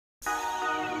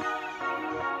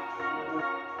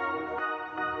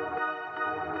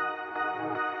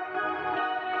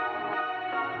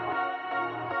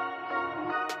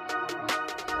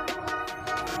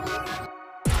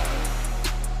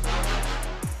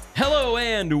Hello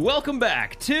and welcome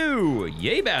back to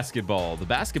Yay Basketball, the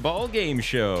basketball game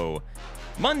show.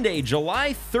 Monday,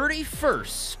 July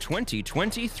 31st,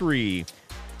 2023.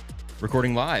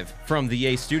 Recording live from the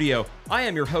Yay studio. I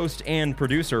am your host and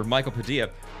producer, Michael Padilla.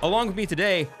 Along with me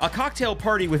today, a cocktail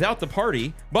party without the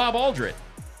party, Bob Aldred.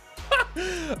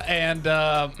 And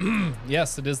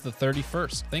yes, it is the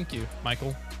 31st. Thank you,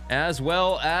 Michael. As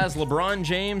well as LeBron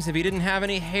James, if he didn't have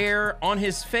any hair on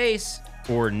his face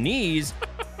or knees,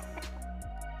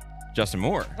 Justin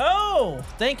Moore. Oh,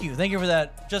 thank you. Thank you for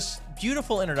that just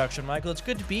beautiful introduction, Michael. It's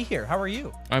good to be here. How are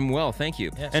you? I'm well, thank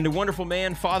you. Yes. And a wonderful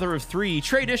man, father of three,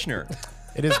 Trey Dishner.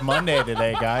 It is Monday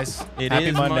today, guys.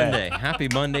 Happy Monday. Happy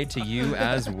Monday to you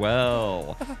as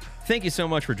well. Thank you so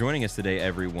much for joining us today,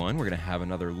 everyone. We're going to have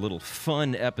another little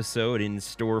fun episode in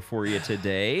store for you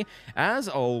today. As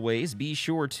always, be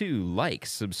sure to like,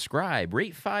 subscribe,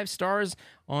 rate 5 stars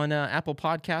on Apple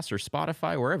Podcasts or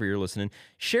Spotify, wherever you're listening.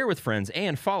 Share with friends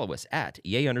and follow us at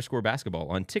 @Yay_basketball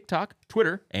on TikTok,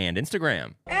 Twitter, and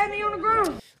Instagram. Add me on the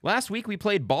ground. Last week, we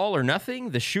played Ball or Nothing,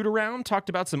 the shoot-around, talked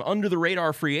about some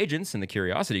under-the-radar free agents in the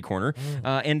Curiosity Corner,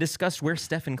 and discussed where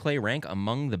Steph and Clay rank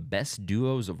among the best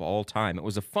duos of all time. It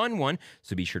was a fun one,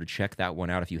 so be sure to check that one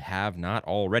out if you have not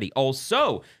already.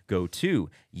 Also, go to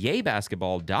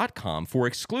yaybasketball.com for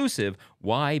exclusive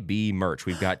YB merch.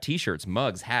 We've got t-shirts,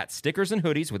 mugs, hats, stickers, and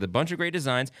hoodies with a bunch of great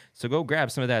designs, so go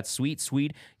grab some of that sweet,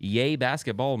 sweet Yay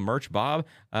Basketball merch. Bob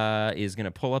is going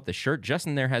to pull up the shirt.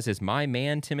 Justin there has his My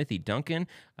Man, Timothy Duncan.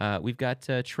 We've got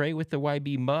Trey with the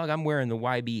YB mug. I'm wearing the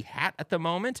YB hat at the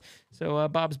moment. So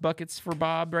Bob's buckets for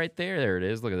Bob right there. There it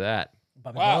is. Look at that.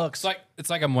 Bobby Wow, Bucks. it's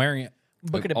like I'm wearing it.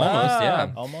 Bucket of Almost, Bob.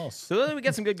 yeah. Almost. So then we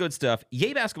got some good stuff.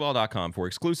 Yaybasketball.com for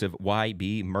exclusive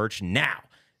YB merch now.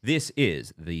 This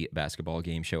is the basketball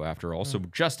game show after all. So,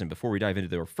 Justin, before we dive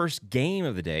into our first game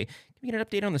of the day, can we get an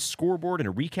update on the scoreboard and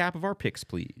a recap of our picks,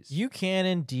 please? You can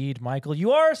indeed, Michael.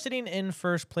 You are sitting in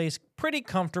first place pretty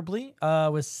comfortably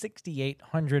with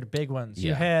 6,800 big ones.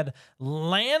 You Yeah. had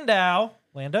Lando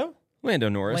Lando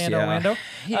Norris, He,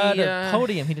 to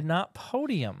podium. He did not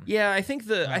podium. Yeah, I think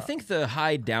the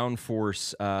high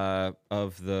downforce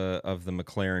of the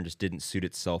McLaren just didn't suit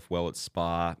itself well at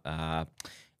Spa,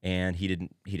 and he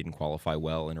didn't qualify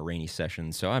well in a rainy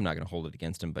session. So I'm not going to hold it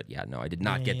against him. But yeah, no, I did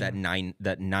not get that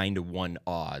 9-1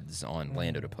 odds on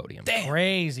Lando to podium. Damn.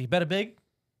 Crazy. Bet a big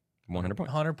 100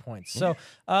 points. 100 points. So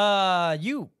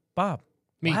you, Bob,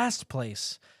 Me. last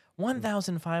place.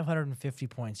 1,550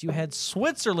 points. You had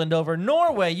Switzerland over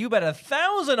Norway. You bet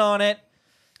 1,000 on it,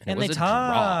 And it they was a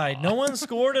tied. draw. No one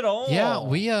scored at all. Yeah,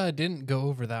 we didn't go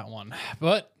over that one.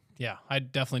 But yeah, I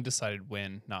definitely decided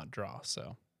win, not draw.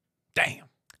 So damn.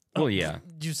 Well, yeah.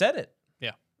 You said it.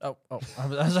 Yeah. Oh. I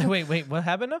was like, wait, what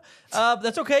happened now?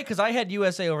 That's okay, because I had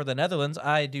USA over the Netherlands.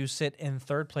 I do sit in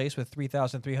third place with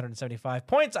 3,375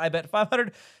 points. I bet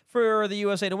 500 for the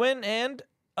USA to win and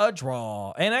a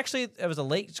draw. And actually, it was a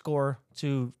late score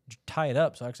to tie it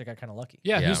up, so I actually got kind of lucky.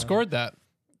 Yeah, Yeah. who scored that?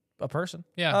 A person.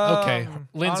 Yeah, okay.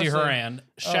 Lindsey honestly- Horan.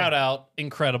 Shout out.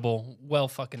 Incredible. Well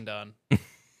fucking done.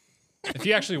 If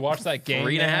you actually watch that game,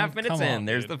 3.5 minutes come in, on,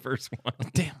 there's dude. the first one.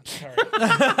 Damn. Sorry.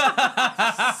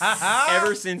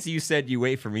 Ever since you said you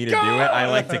wait for me to do it, I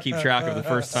like to keep track of the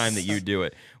first time that you do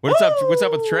it. What's up? What's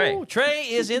up with Trey? Ooh, Trey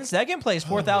is in second place,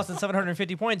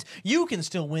 4,750 points. You can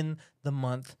still win the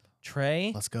month,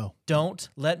 Trey. Let's go. Don't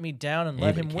let me down and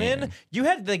let him Anybody win. can. You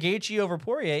had the Gaethje over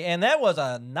Poirier, and that was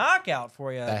a knockout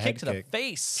for you. A That kick to head the kick.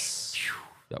 face.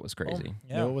 That was crazy.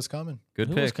 Knew it was coming. Good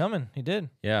Who pick. was coming? He did.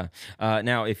 Yeah.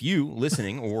 Now, if you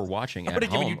listening or watching at would've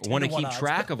given home you 10 want to to 1 keep odds.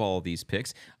 track of all of these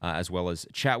picks, as well as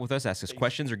chat with us, ask us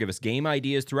questions, or give us game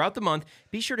ideas throughout the month,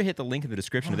 be sure to hit the link in the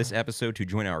description of this episode to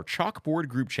join our Chalkboard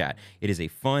group chat. It is a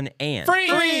fun and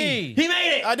Free! He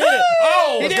made it. I did it.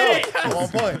 Oh, He did it. 1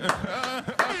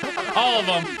 point. all of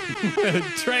them.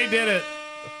 Trey did it.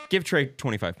 Give Trey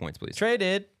 25 points, please. Trey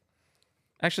did.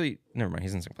 Actually, never mind.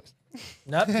 He's in second place.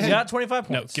 Nope, he got 25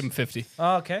 No, points. give him 50.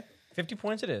 Okay. 50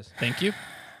 points it is. Thank you.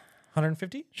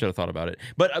 150? Should have thought about it.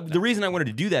 But the reason I wanted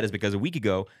to do that is because a week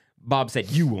ago, Bob said,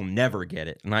 "You will never get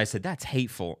it." And I said, "That's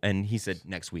hateful." And he said,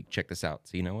 "Next week, check this out."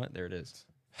 So you know what? There it is.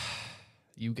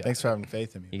 You got Thanks for having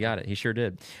faith in me. He got it. He sure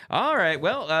did. All right.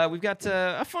 Well, we've got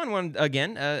a fun one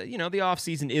again. The off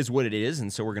season is what it is,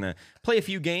 and so we're gonna play a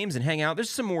few games and hang out. There's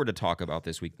some more to talk about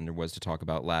this week than there was to talk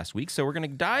about last week, so we're gonna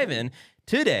dive in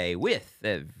today with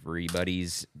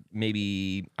everybody's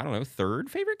maybe third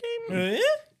favorite game,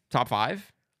 top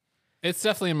 5. It's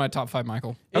definitely in my top 5,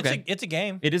 Michael. Okay. It's a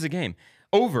game. It is a game.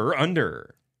 Over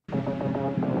under.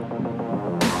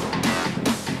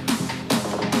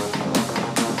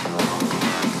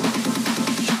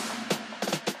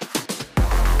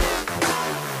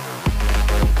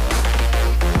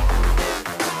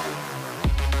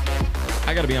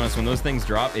 I got to be honest. When those things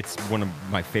drop, it's one of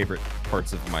my favorite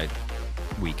parts of my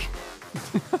week.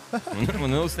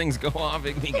 when those things go off,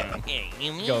 it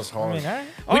Goes hard.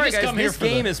 All right, just guys, come here this for the-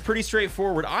 game is pretty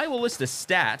straightforward. I will list a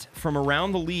stat from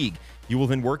around the league. You will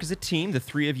then work as a team, the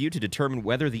three of you, to determine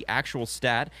whether the actual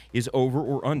stat is over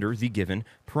or under the given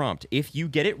prompt. If you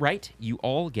get it right, you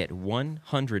all get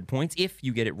 100 points. If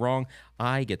you get it wrong,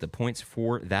 I get the points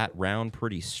for that round.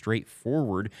 Pretty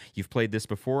straightforward. You've played this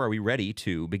before. Are we ready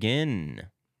to begin?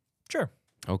 Sure.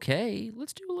 Okay,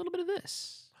 let's do a little bit of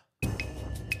this.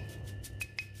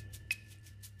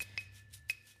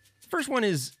 First one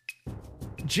is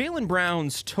Jaylen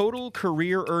Brown's total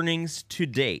career earnings to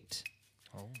date.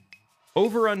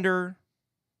 Over under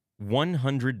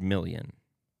 100 million.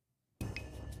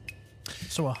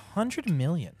 So 100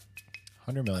 million.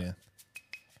 100 million.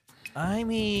 I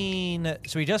mean,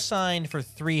 so he just signed for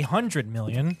 300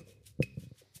 million.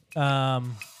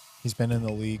 He's been in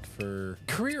the league for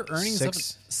Career earnings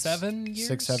Six- of 7 years?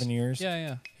 6-7 years.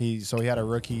 Yeah. He had a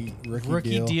rookie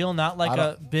Rookie deal, not like I a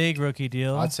don't- big rookie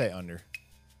deal. I'd say under.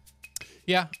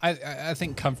 Yeah, I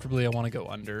think comfortably I want to go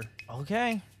under.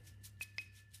 Okay.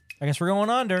 I guess we're going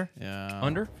under. Yeah.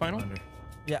 Under? Final? Under.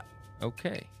 Yeah.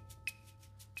 Okay.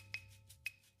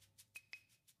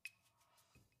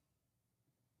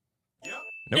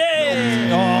 Nope.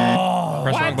 Oh,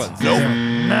 Press wrong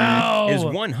button. no. Is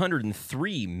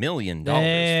 $103 million for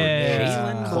Yeah.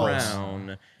 Jaylen Close.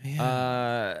 Brown.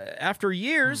 After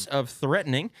years of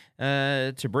threatening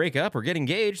to break up or get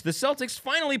engaged, the Celtics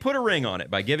finally put a ring on it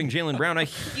by giving Jaylen Brown a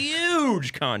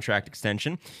huge contract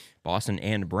extension. Boston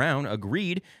and Brown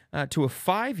agreed to a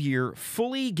 5-year,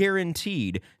 fully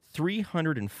guaranteed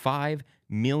 $305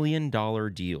 million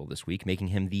deal this week, making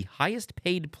him the highest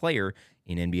paid player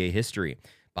in NBA history.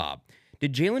 Bob,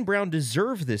 did Jaylen Brown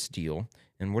deserve this deal?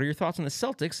 And what are your thoughts on the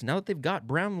Celtics now that they've got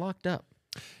Brown locked up?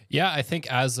 Yeah, I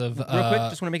think as of Real quick,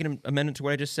 just want to make an amendment to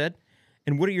what I just said.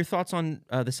 And what are your thoughts on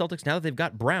the Celtics now that they've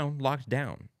got Brown locked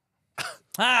down?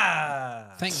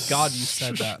 Ah. thank God you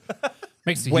said that.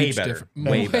 Makes a Way huge better. difference.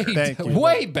 Way better. Thank you.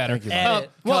 Way better. Thank you.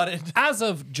 Edit. Well, Cut it. as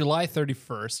of July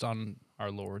 31st on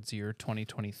our Lord's year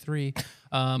 2023,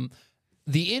 the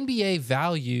NBA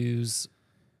values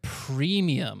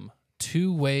premium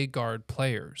two-way guard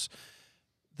players.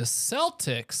 The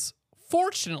Celtics,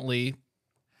 fortunately,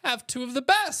 have two of the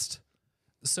best.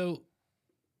 So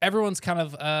everyone's kind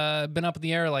of been up in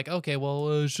the air like, okay,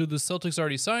 well, should the Celtics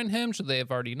already sign him? Should they have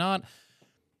already not?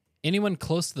 Anyone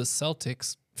close to the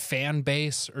Celtics fan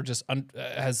base or just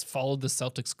has followed the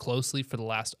Celtics closely for the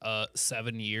last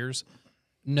 7 years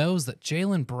knows that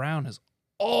Jaylen Brown has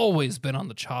always been on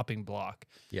the chopping block.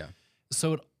 Yeah.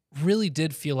 So it really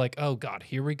did feel like, oh God,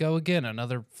 here we go again.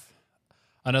 Another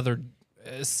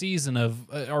season of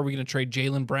are we going to trade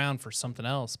Jaylen Brown for something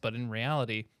else? But in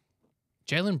reality,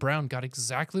 Jaylen Brown got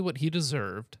exactly what he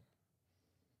deserved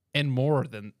and more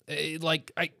than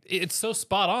it's so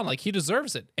spot on. Like he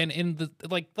deserves it. And in the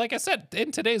like I said,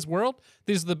 in today's world,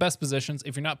 these are the best positions.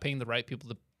 If you're not paying the right people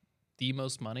the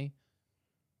most money,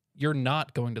 you're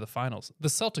not going to the finals. The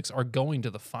Celtics are going to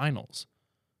the finals.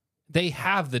 They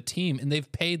have the team and they've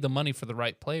paid the money for the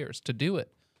right players to do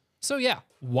it. So yeah,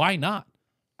 why not?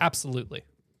 Absolutely.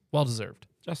 Well deserved.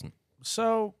 Justin,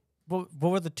 So, what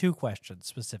were the two questions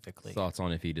specifically? thoughts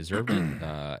on if he deserved it,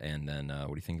 and then what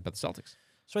do you think about the Celtics?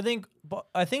 So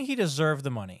I think he deserved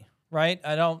the money, right?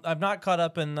 I'm not caught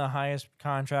up in the highest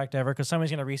contract ever because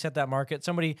somebody's going to reset that market.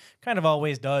 Somebody kind of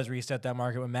always does reset that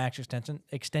market when max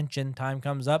extension time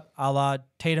comes up. A la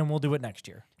Tatum will do it next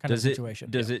year kind of situation.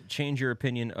 Does it change your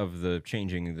opinion of the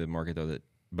changing the market though? That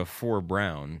before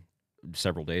Brown,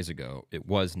 several days ago, it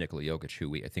was Nikola Jokic,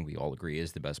 who I think we all agree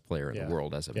is the best player in Yeah. the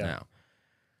world as of Yeah.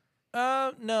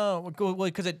 now? No,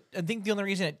 because I think the only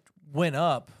reason it went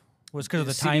up was because of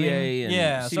the CDA timing. and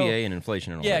Yeah, CDA and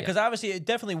inflation and all Yeah, that. because obviously it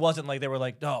definitely wasn't like they were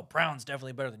like, oh, Brown's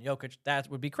definitely better than Jokic. That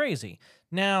would be crazy.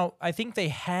 Now, I think they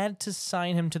had to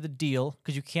sign him to the deal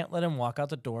because you can't let him walk out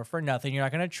the door for nothing. You're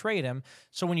not going to trade him.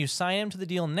 So when you sign him to the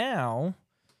deal now,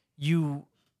 you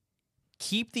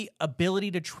keep the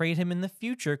ability to trade him in the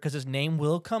future because his name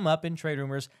will come up in trade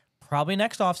rumors probably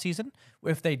next offseason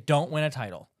if they don't win a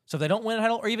title. So if they don't win a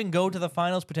title or even go to the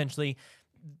finals potentially,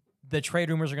 the trade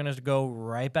rumors are going to go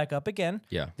right back up again.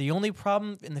 Yeah. The only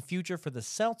problem in the future for the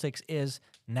Celtics is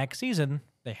next season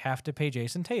they have to pay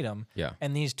Jason Tatum. Yeah.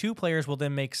 And these two players will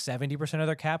then make 70% of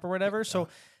their cap or whatever. So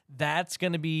that's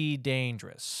going to be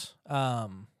dangerous.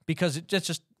 Because it's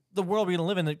just the world we're going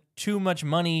to live in. Too much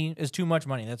money is too much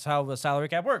money. That's how the salary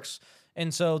cap works.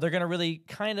 And so they're going to really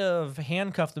kind of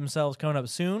handcuff themselves coming up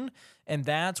soon. And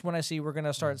that's when I see we're going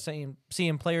to start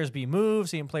seeing players be moved,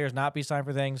 seeing players not be signed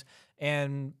for things.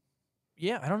 And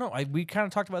Yeah, I don't know. We kind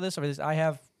of talked about this. I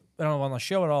don't know on the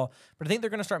show at all, but I think they're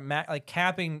going to start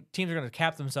capping. Teams are going to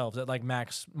cap themselves at like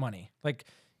max money. Like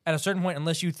at a certain point,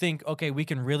 unless you think, okay, we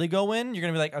can really go in, you're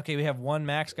going to be like, okay, we have one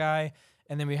max guy,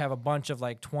 and then we have a bunch of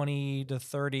like $20 to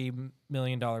 $30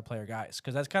 million player guys,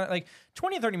 because that's kind of like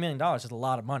 $20 to $30 million is a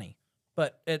lot of money.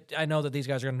 But I know that these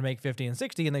guys are going to make 50 and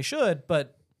 60, and they should.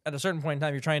 But at a certain point in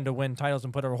time, you're trying to win titles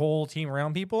and put a whole team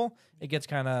around people. It gets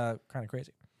kind of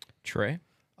crazy. Trey?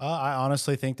 I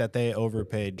honestly think that they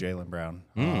overpaid Jaylen Brown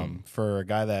for a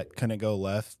guy that couldn't go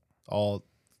left all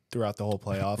throughout the whole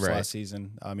playoffs Right. last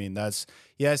season. I mean,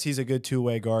 yes, he's a good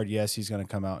two-way guard. Yes, he's going to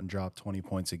come out and drop 20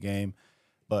 points a game.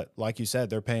 But like you said,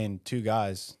 they're paying two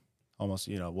guys almost,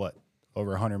 over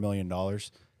 $100 million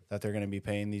that they're going to be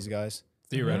paying these guys.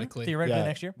 Theoretically. Theoretically, Yeah,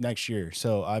 next year. Next year.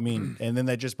 So, I mean, and then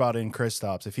they just brought in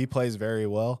Kristaps. If he plays very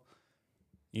well,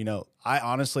 I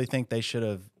honestly think they should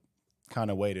have kind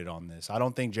of waited on this. I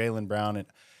don't think Jaylen Brown and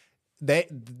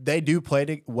they do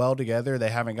play well together. They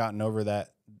haven't gotten over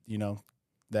that,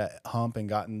 that hump and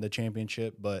gotten the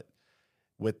championship. But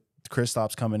with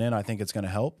Kristaps coming in, I think it's going to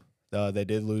help. They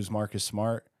did lose Marcus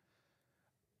Smart.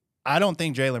 I don't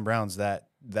think Jaylen Brown's that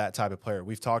type of player.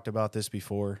 We've talked about this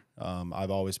before.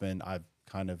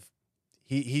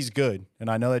 He's good. And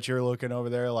I know that you're looking over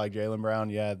there like Jaylen Brown,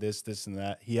 yeah, this and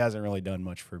that. He hasn't really done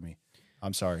much for me.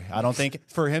 I'm sorry. I don't think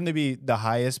for him to be the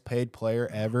highest paid player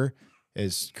ever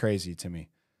is crazy to me.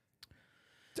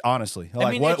 Honestly.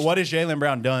 What has Jaylen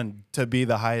Brown done to be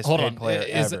the highest paid player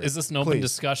ever? Is this an open Please.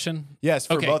 discussion? Yes,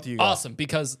 for both of you guys. Awesome,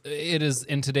 because it is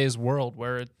in today's world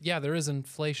where, there is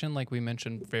inflation, like we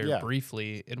mentioned very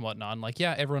briefly and whatnot. And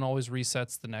everyone always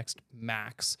resets the next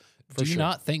max. Do you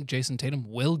not think Jason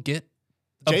Tatum will get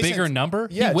a bigger number?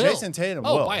 Yeah, he will. Jason Tatum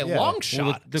will. by a long shot.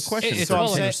 Well, the question it's so well I'm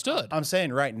saying- understood. I'm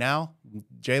saying right now,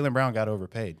 Jaylen Brown got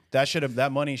overpaid. That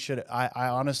money should. I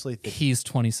honestly think. He's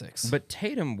 26. But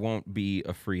Tatum won't be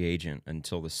a free agent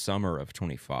until the summer of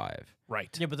 25. right.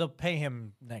 Yeah, but they'll pay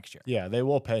him next year. Yeah, they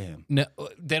will pay him. No,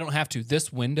 they don't have to.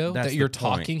 This window That's that the you're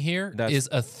point. talking here is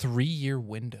a 3-year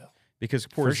window. Because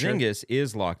For sure. Porzingis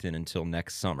is locked in until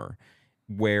next summer,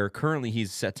 where currently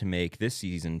he's set to make this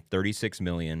season $36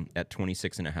 million at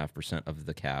 26.5% of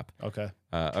the cap. Okay.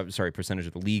 Percentage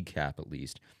of the league cap at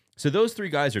least. So those three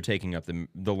guys are taking up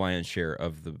the lion's share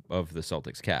of the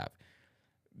Celtics cap.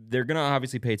 They're going to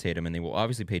obviously pay Tatum, and they will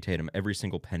obviously pay Tatum every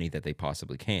single penny that they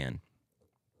possibly can.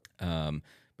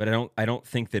 But I don't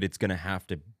think that it's going to have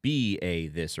to be a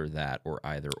this or that or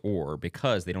either or,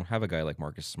 because they don't have a guy like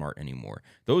Marcus Smart anymore.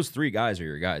 Those three guys are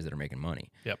your guys that are making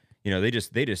money. Yep. They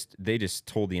just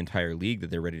told the entire league that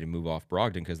they're ready to move off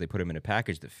Brogdon because they put him in a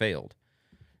package that failed.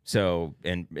 So,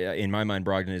 and in my mind,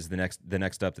 Brogdon is the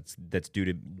next up that's due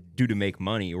to make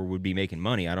money or would be making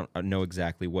money. I don't know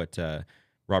exactly what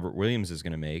Robert Williams is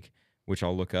going to make, which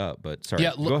I'll look up. But sorry,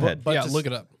 go ahead. Look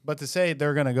it up. But to say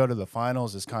they're going to go to the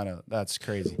finals is that's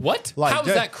crazy. What? Like, How is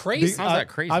that crazy? How's that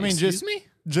crazy? I mean, Excuse me?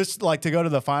 just like to go to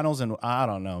the finals, and I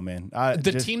don't know, man.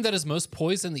 The team that is most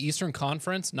poised in the Eastern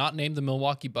Conference, not named the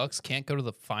Milwaukee Bucks, can't go to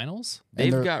the finals?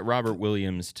 They've got Robert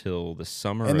Williams till the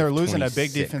summer, and they're of losing a 26.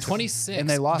 big defensive 26. and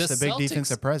they lost The a big Celtics-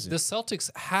 defensive The presence.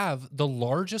 Celtics have the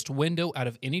largest window out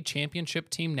of any championship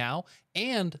team now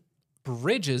and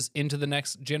bridges into the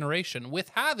next generation with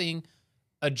having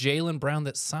a Jaylen Brown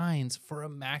that signs for a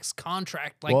max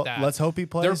contract like that. Let's hope he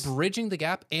plays. They're bridging the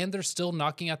gap and they're still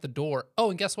knocking at the door. Oh,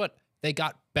 and guess what? They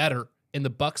got better and the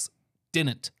Bucks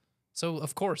didn't. So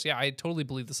of course, I totally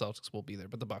believe the Celtics will be there,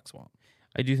 but the Bucks won't.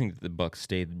 I do think that the Bucks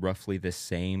stayed roughly the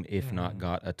same, if not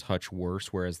got a touch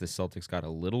worse, whereas the Celtics got a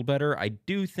little better. I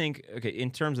do think, in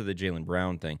terms of the Jaylen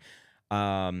Brown thing,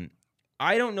 I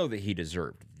don't know that he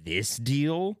deserved this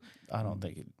deal. I don't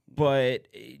think it. But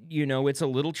it's a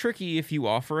little tricky if you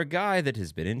offer a guy that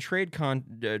has been in trade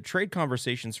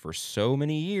conversations for so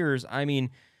many years. I mean,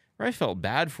 I felt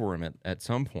bad for him at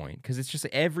some point, because it's just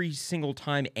every single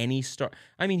time any star.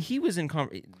 I mean, he was in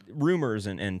rumors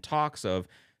and talks of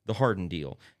the Harden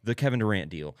deal, the Kevin Durant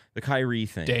deal, the Kyrie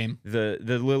thing, Dame. the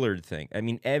Lillard thing. I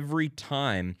mean, every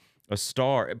time a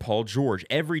star, Paul George,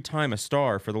 every time a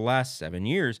star for the last 7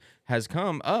 years has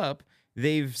come up,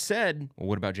 they've said, well,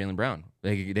 what about Jaylen Brown?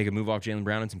 They could move off Jaylen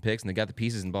Brown and some picks, and they got the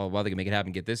pieces and blah, blah, blah. They can make it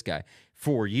happen, get this guy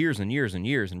for years and years and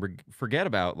years, and forget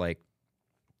about,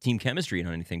 team chemistry and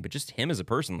anything, but just him as a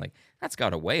person, that's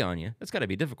got to weigh on you. That's got to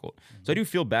be difficult. So I do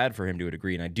feel bad for him to a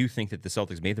degree, and I do think that the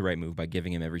Celtics made the right move by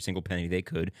giving him every single penny they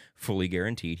could, fully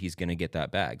guaranteed he's going to get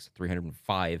that bag. So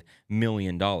 $305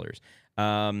 million.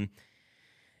 And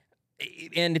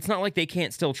it's not like they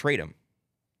can't still trade him.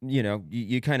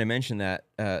 You kind of mentioned that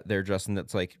there, Justin,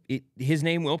 that's his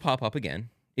name will pop up again.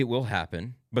 It will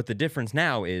happen. But the difference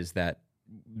now is that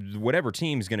whatever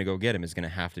team's going to go get him is going to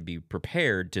have to be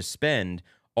prepared to spend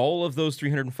all of those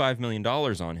 $305 million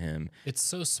on him. It's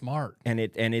so smart. And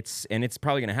it's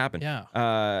probably going to happen.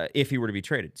 Yeah. If he were to be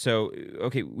traded. So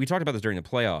okay, we talked about this during the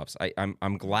playoffs.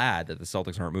 I'm glad that the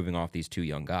Celtics aren't moving off these two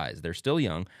young guys. They're still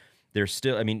young. They're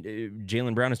still. I mean,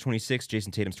 Jaylen Brown is 26.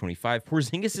 Jason Tatum's 25.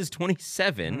 Porzingis is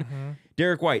 27.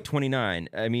 Derek White 29.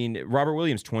 I mean, Robert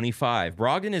Williams 25.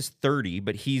 Brogdon is 30,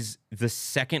 but he's the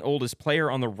second oldest player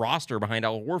on the roster behind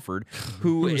Al Horford,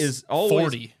 who is always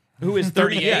 40. Who is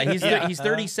 30? Yeah, 38. he's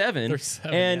 37.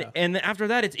 37, and yeah. and after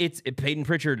that, it's Peyton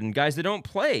Pritchard and guys that don't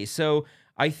play. So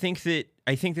I think that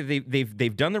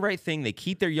they've done the right thing. They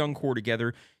keep their young core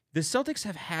together. The Celtics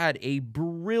have had a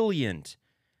brilliant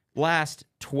last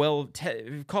 12,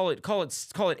 call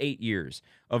it 8 years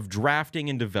of drafting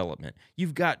and development.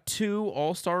 You've got two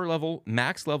all-star level,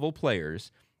 max level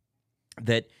players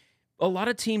that a lot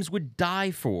of teams would die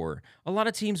for. A lot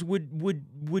of teams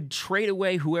would trade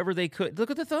away whoever they could. Look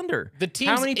at the Thunder. The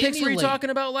teams How many picks were you emulate. talking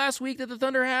about last week that the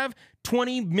Thunder have?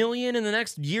 20 million in the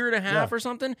next year and a half or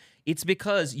something? It's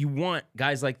because you want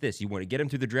guys like this. You want to get them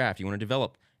through the draft. You want to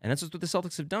develop. And that's just what the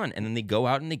Celtics have done. And then they go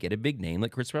out and they get a big name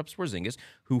like Kristaps Porzingis,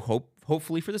 who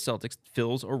hopefully for the Celtics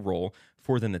fills a role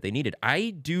for them that they needed. I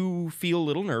do feel a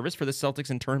little nervous for the Celtics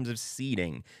in terms of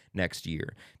seeding next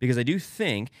year because I do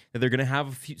think that they're going to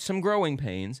have some growing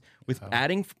pains with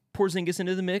adding Porzingis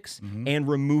into the mix and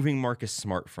removing Marcus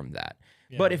Smart from that.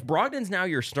 But if Brogdon's now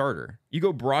your starter, you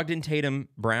go Brogdon, Tatum,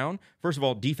 Brown. First of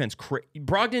all,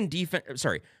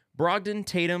 Brogdon,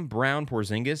 Tatum, Brown,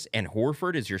 Porzingis, and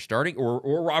Horford is your starting,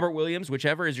 or Robert Williams,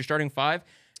 whichever is your starting five.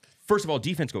 First of all,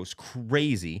 defense goes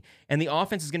crazy, and the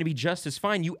offense is going to be just as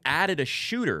fine. You added a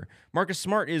shooter. Marcus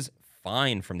Smart is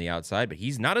fine from the outside, but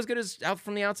he's not as good as out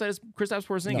from the outside as Kristaps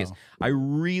Porzingis. No. I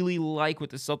really like what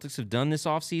the Celtics have done this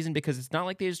offseason because it's not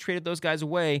like they just traded those guys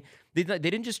away. They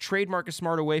didn't just trade Marcus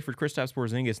Smart away for Kristaps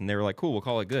Porzingis, and they were like, cool, we'll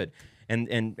call it good.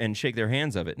 And shake their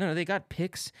hands of it. No, they got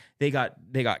picks. They got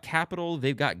capital.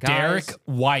 They've got guys. Derek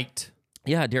White.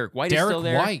 Yeah, Derek White is still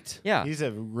there. Yeah. He's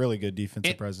a really good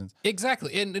defensive presence.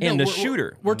 Exactly. And a we're-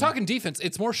 shooter. We're talking defense.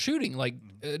 It's more shooting. Like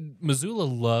Missoula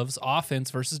loves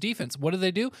offense versus defense. What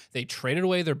do? They traded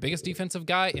away their biggest defensive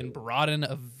guy and brought in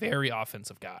a very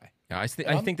offensive guy. Yeah, I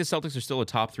think the Celtics are still a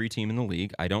top 3 team in the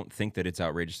league. I don't think that it's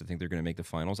outrageous to think they're going to make the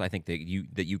finals. I think that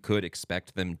you could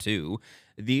expect them to.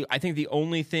 I think the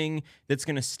only thing that's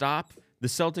going to stop the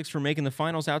Celtics from making the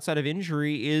finals outside of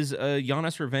injury is a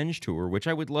Giannis revenge tour, which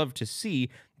I would love to see.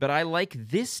 But I like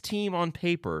this team on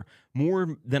paper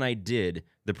more than I did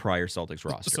the prior Celtics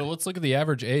roster. So let's look at the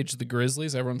average age. The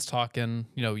Grizzlies, everyone's talking,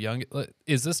 young.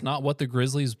 Is this not what the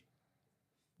Grizzlies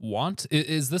want?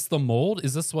 Is this the mold?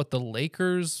 Is this what the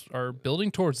Lakers are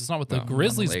building towards? It's not what the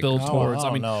Grizzlies Lakers. build towards. Oh,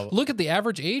 I mean, no. look at the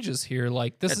average ages here.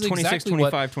 Like this At is 26, exactly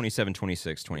 25, what 27,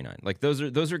 26, 29. Like those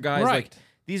are guys Right. like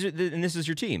these are and this is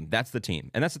your team. That's the team.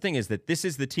 And that's the thing is that this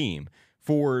is the team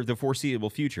for the foreseeable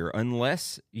future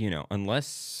unless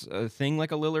a thing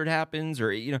like a Lillard happens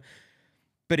or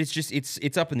but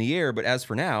it's up in the air, but as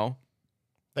for now,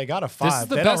 They got a This 5. is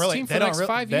the they best don't really, team for they the don't next re-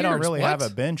 5 They don't years. really have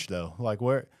What? a bench though. Like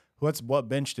what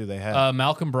bench do they have?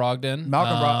 Malcolm Brogdon.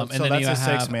 Malcolm Brogdon. and So then that's you a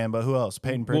have, 6 man, but who else?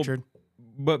 Peyton Pritchard.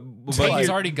 but He's here-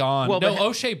 already gone. Well, no, but-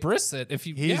 O'Shea Brissett. If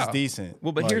you, He's decent.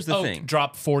 Well, but Like, here's the thing.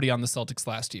 dropped 40 on the Celtics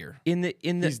last year. In the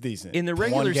he's decent. in the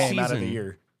regular One game season, out of the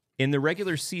year. in the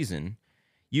regular season,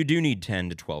 you do need 10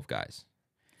 to 12 guys.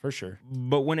 For sure.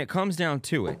 But when it comes down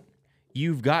to it,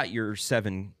 you've got your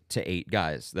 7 to 8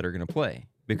 guys that are going to play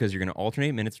because you're going to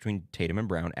alternate minutes between Tatum and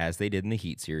Brown as they did in the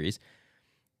Heat series.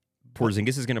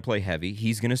 Porzingis is going to play heavy.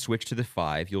 He's going to switch to the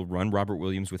 5. You'll run Robert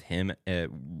Williams with him,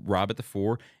 Rob at the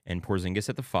 4, and Porzingis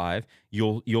at the 5.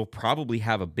 You'll probably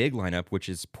have a big lineup, which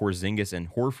is Porzingis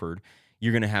and Horford.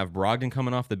 You're going to have Brogdon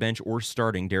coming off the bench or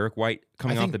starting, Derek White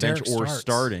coming I off think the bench Derek or starts.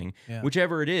 starting, Yeah.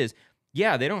 whichever it is.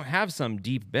 Yeah, they don't have some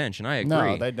deep bench, and I agree.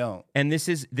 No, they don't. And this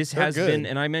has good. been,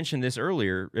 and I mentioned this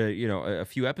earlier, a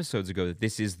few episodes ago, that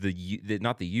this is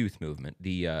not the youth movement,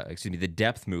 the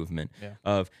depth movement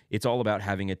of it's all about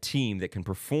having a team that can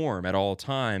perform at all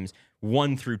times,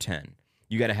 1 through 10.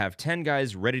 You got to have 10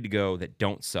 guys ready to go that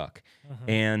don't suck,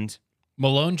 and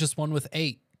Malone just won with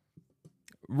 8.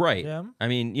 right. Yeah. I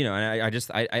mean, and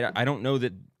I don't know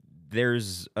that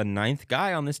there's a 9th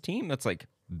guy on this team that's like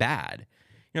bad.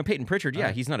 Peyton Pritchard,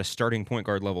 he's not a starting point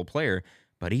guard level player,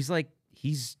 but he's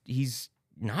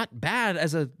not bad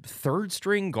as a 3rd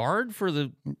string guard for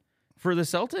the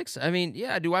Celtics. I mean,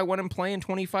 do I want him playing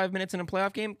 25 minutes in a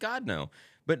playoff game? God, no.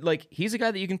 But like he's a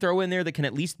guy that you can throw in there that can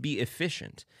at least be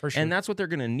efficient. For sure. And that's what they're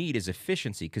going to need is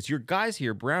efficiency because your guys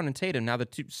here, Brown and Tatum, now the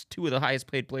two of the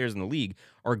highest paid players in the league,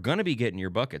 are going to be getting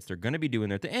your buckets. They're going to be doing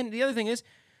their thing. And the other thing is,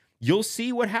 you'll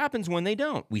see what happens when they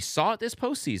don't. We saw it this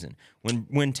postseason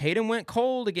when Tatum went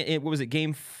cold again. What was it,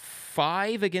 Game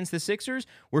 5 against the Sixers,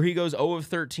 where he goes 0 of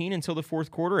 13 until the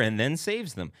fourth quarter and then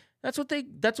saves them. That's what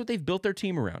they've built their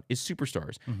team around is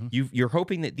superstars. You're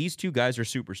hoping that these two guys are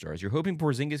superstars. You're hoping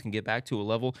Porzingis can get back to a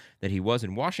level that he was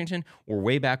in Washington or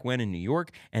way back when in New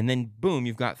York, and then boom,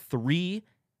 you've got 3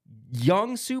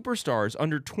 young superstars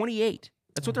under 28.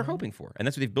 That's what they're hoping for, and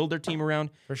that's what they've built their team around.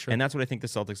 For sure. And that's what I think the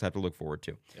Celtics have to look forward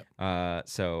to.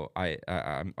 So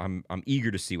I'm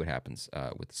eager to see what happens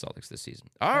with the Celtics this season.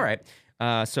 All right.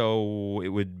 So it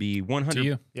would be 100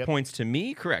 you. Yep. points to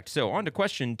me. Correct. So on to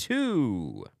question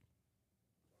 2.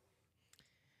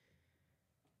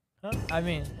 I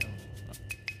mean,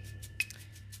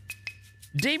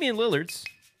 Damian Lillard's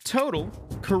total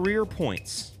career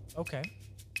points okay.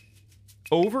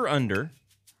 over under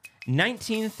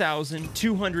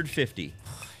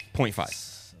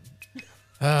 19,250.5.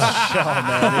 Oh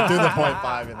man, they threw the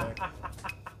 0.5 in there.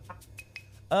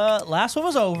 Last one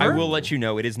was over. I will let you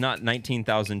know it is not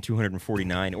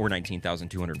 19,249 or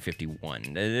 19,251. The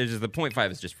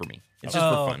 0.5 is just for me. It's just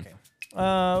for fun.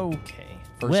 Okay.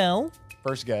 First- Well,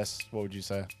 First guess, what would you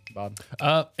say, Bob?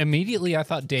 Immediately, I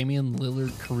thought Damian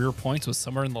Lillard career points was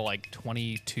somewhere in the like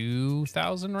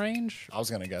 22,000 range. I was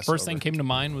gonna guess. First over. thing came to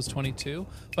mind was 22,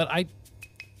 but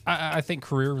I think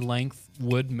career length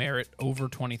would merit over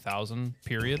 20,000.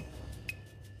 Period.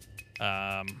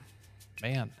 Man,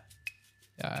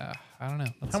 I don't know.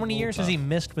 That's how a many little years has tough. he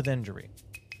missed with injury?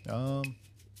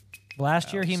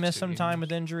 Last year he was missed 2 some time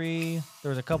with injury. There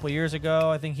was a couple years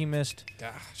ago I think he missed,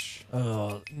 Gosh,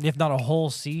 if not a whole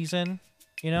season.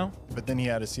 You know, But then he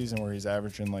had a season where he's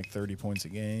averaging like 30 points a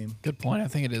game. good point. I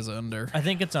think it is under. I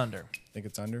think it's under. I think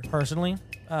it's under. Personally,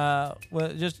 well,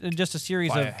 just a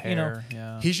series By of a you know. hair,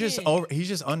 yeah. He's just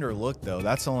underlooked though.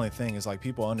 That's the only thing is like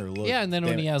people underlook. Yeah, and then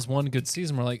when Damn he it. has one good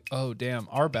season, we're like, oh damn,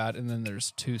 our bad. And then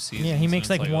there's 2 seasons. Yeah, he and makes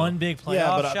it's like oh, one big playoff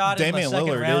Yeah, but, shot in the Damian second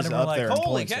Lillard round, is and we're up like, there in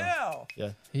holy points, though. cow!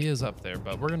 Yeah. He is up there,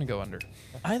 but we're gonna go under.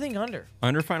 I think under.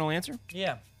 Under final answer?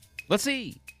 Yeah. Let's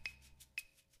see.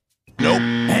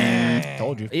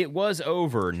 Told you. It was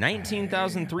over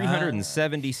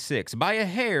 19,376 by a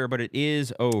hair, but it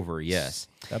is over. Yes.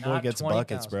 That boy Not gets 20,000.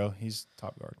 buckets, bro. He's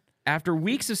top guard. After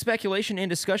weeks of speculation and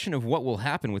discussion of what will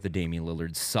happen with the Damian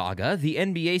Lillard saga, the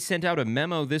NBA sent out a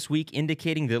memo this week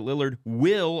indicating that Lillard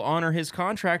will honor his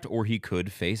contract or he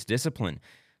could face discipline.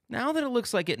 Now that it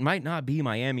looks like it might not be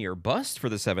Miami or bust for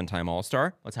the 7-time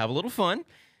All-Star, let's have a little fun.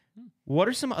 What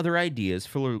are some other ideas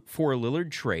for a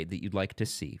Lillard trade that you'd like to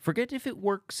see? Forget if it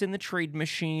works in the trade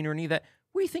machine or any of that.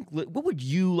 What do you think? What would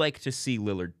you like to see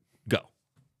Lillard go?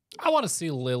 I want to see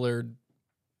Lillard.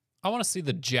 I want to see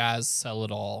the Jazz sell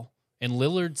it all, and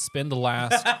Lillard spend the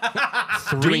last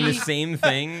Doing the 3 same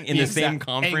thing in the same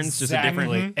conference, just a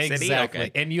different city? Exactly.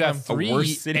 Okay. And you have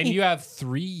worse city? And you have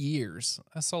 3 years.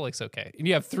 Salt Lake's okay. And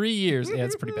you have 3 years. Yeah,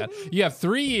 it's pretty bad. You have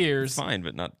 3 years Fine,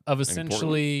 but not of Portland.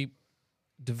 essentially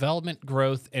development,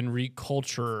 growth, and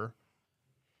reculture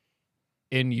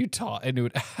in Utah, and it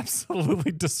would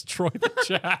absolutely destroy the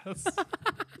Jazz.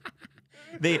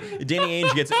 Danny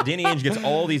Ainge gets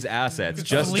all these assets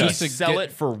just to Fleece to sell get-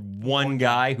 it for one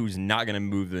guy who's not going to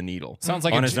move the needle. Sounds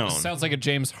like on a, his own. Sounds like a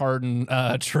James Harden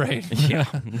trade. Yeah,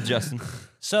 Justin.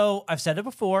 So I've said it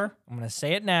before. I'm going to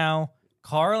say it now.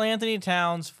 Karl Anthony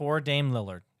Towns for Dame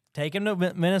Lillard. Take him to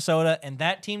Minnesota, and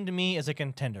that team to me is a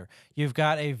contender. You've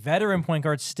got a veteran point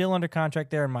guard still under contract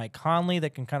there in Mike Conley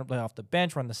that can kind of play off the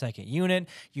bench, run the second unit.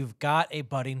 You've got a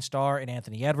budding star in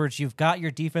Anthony Edwards. You've got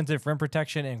your defensive rim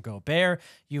protection in Gobert.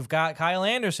 You've got Kyle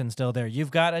Anderson still there.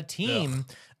 You've got a team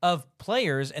of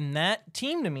players, and that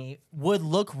team to me would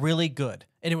look really good.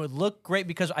 And it would look great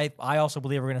because I also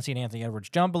believe we're going to see an Anthony Edwards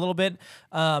jump a little bit.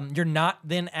 You're not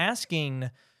then asking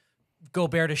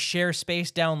Gobert to share space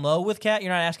down low with Cat.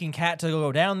 You're not asking Cat to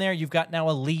go down there. You've got now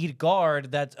a lead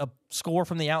guard that's a score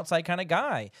from the outside kind of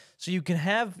guy. So you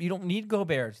don't need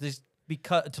Gobert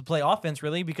to play offense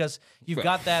really because you've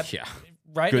got that. Yeah.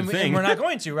 Right, Good and thing. we're not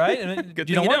going to, right? And Good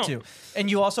you thing don't you want don't. to, and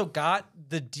you also got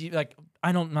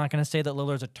I'm not going to say that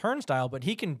Lillard's a turnstile, but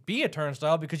he can be a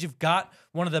turnstile because you've got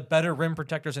one of the better rim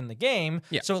protectors in the game.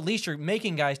 Yeah. So at least you're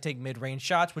making guys take mid-range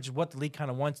shots, which is what the league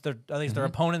kind of wants at least their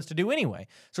opponents to do anyway.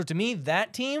 So to me,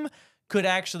 that team could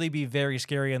actually be very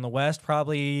scary in the West.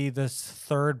 Probably the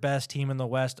 3rd best team in the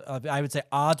West. I would say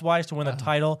odds-wise to win the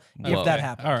title if Whoa. that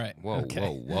happens. All right. Whoa, Okay.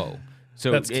 whoa.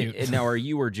 So That's cute. now, are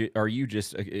you just are you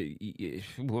just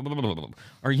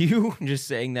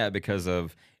saying that because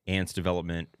of Ant's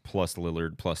development plus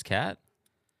Lillard plus Cat?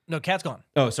 No, Cat's gone.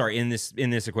 Oh, sorry. In this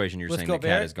equation, you're Let's saying go that Cat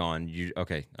Barrett. is gone.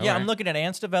 Okay. Yeah, all I'm right. looking at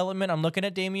Ant's development. I'm looking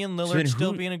at Damian then Lillard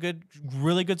still who- being a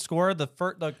really good scorer. The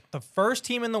first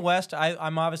team in the West,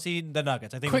 I'm obviously the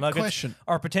Nuggets. I think Quick the Nuggets question.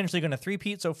 are potentially going to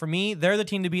three-peat. So for me, they're the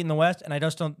team to beat in the West, and I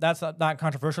just don't. That's not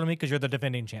controversial to me because you're the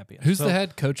defending champion. Who's So- the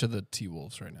head coach of the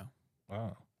T-Wolves right now?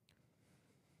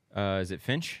 Wow. Is it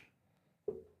Finch?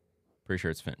 Pretty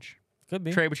sure it's Finch. Could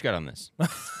be. Trey, what you got on this?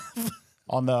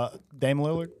 On the Dame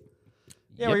Lillard?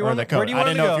 Yeah, where, you Or want, the where coach? do you I want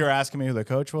didn't to know go? if you were asking me who the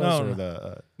coach was No, or no.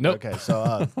 the. Nope. Okay,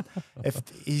 so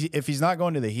if he's not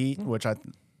going to the Heat, which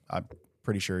I'm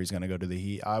pretty sure he's going to go to the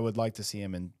Heat, I would like to see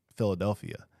him in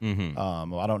Philadelphia. Mm-hmm.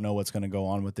 I don't know what's going to go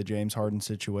on with the James Harden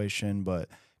situation, but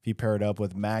if he paired up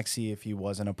with Maxey, if he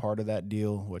wasn't a part of that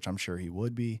deal, which I'm sure he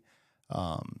would be.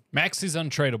 Maxey's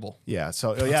untradeable. Yeah, so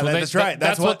what that's they- right.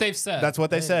 that's what they've said. That's what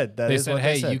they said. That They is said, what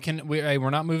 "Hey, they said. you can. We're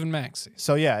not moving Maxey."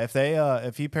 So yeah,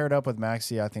 if he paired up with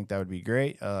Maxey, I think that would be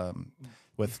great.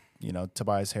 With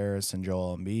Tobias Harris and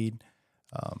Joel Embiid.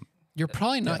 You're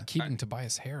probably not keeping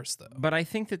Tobias Harris though. But I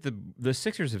think that the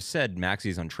Sixers have said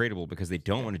Maxey's untradeable because they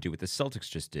don't want to do what the Celtics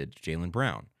just did to Jaylen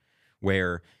Brown,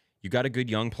 where you got a good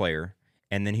young player,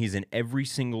 and then he's in every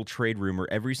single trade rumor,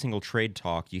 every single trade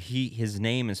talk. His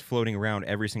name is floating around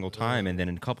every single time, and then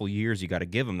in a couple years, you got to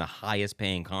give him the highest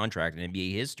paying contract in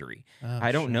NBA history.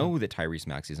 I don't know that Tyrese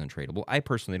Maxey is untradeable. I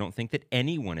personally don't think that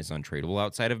anyone is untradeable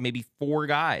outside of maybe 4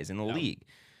 guys in the league.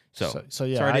 So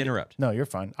yeah, sorry to interrupt. No, you're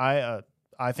fine. I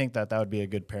think that would be a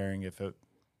good pairing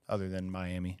other than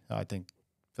Miami. I think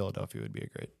Philadelphia would be a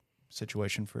great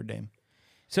situation for Dame.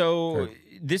 So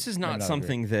this is not not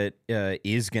something that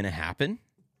is going to happen.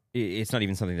 It's not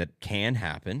even something that can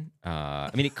happen.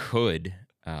 I mean, it could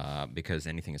because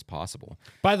anything is possible.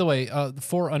 By the way, the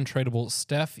 4 untradeable: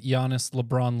 Steph, Giannis,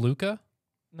 LeBron, Luka.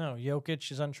 No,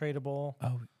 Jokic is untradeable.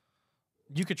 Oh,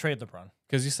 You could trade LeBron.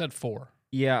 because you said 4.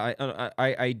 Yeah,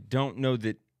 I don't know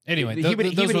that. Anyway, he those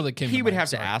would, were that came to he would mind, have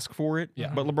sorry. to ask for it.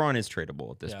 Yeah. But LeBron is tradable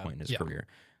at this Yeah. point in his Yeah. career.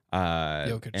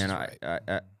 Jokic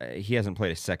And is he hasn't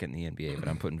played a second in the NBA, but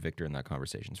I'm putting Victor in that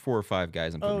conversation. It's 4 or 5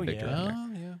 guys. I'm putting Oh, Victor yeah. in there.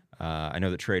 Oh yeah. I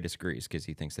know that Trey disagrees because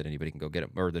he thinks that anybody can go get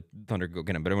him, or the Thunder can go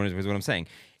get him. But what I'm saying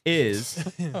is,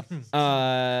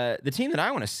 the team that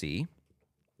I want to see,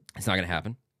 it's not going to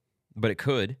happen, but it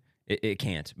could. It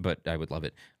can't, but I would love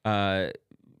it.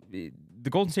 The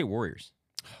Golden State Warriors.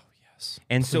 Yes.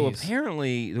 And so Please.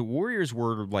 apparently the Warriors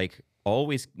were like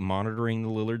always monitoring the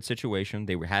Lillard situation.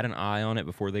 They had an eye on it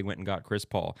before they went and got Chris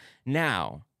Paul.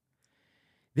 Now,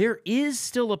 there is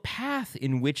still a path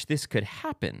in which this could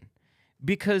happen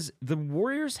because the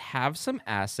Warriors have some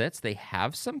assets, they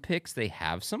have some picks, they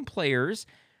have some players.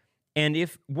 And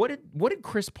if what did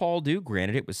Chris Paul do?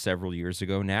 Granted, it was several years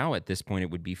ago now. At this point,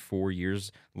 it would be 4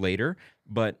 years later.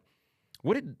 But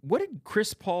what did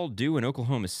Chris Paul do in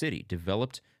Oklahoma City?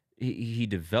 He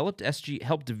developed SG,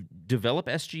 helped develop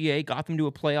SGA, got them to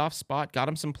a playoff spot, got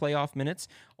them some playoff minutes,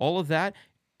 all of that.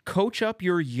 Coach up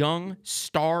your young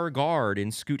star guard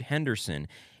in Scoot Henderson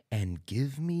and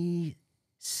give me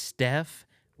Steph,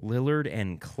 Lillard,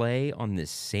 and Clay on the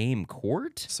same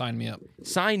court. Sign me up.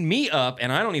 Sign me up,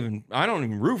 and I don't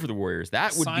even root for the Warriors.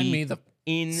 That would Sign be me the-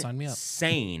 sign me up.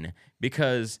 insane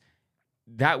because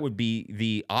that would be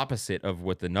the opposite of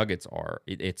what the Nuggets are.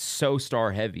 It's so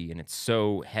star heavy and it's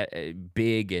so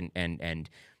big and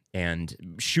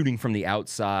shooting from the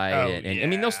outside. I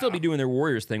mean, they'll still be doing their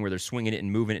Warriors thing where they're swinging it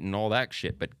and moving it and all that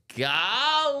shit. But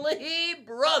golly,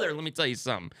 brother, let me tell you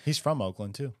something. He's from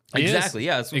Oakland too. He is. Exactly.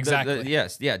 Yeah. that's what Exactly.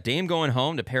 yes. Yeah. Dame going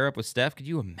home to pair up with Steph. Could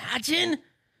you imagine?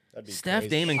 That'd be Steph, crazy.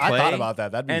 Dame, and I Clay. thought about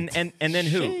that. That'd be and then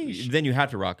who? Sheesh. Then you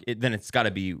have to rock. Then it's got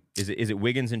to be. Is it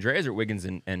Wiggins and Dre? Or is it Wiggins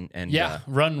and Yeah,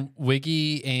 run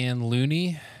Wiggy and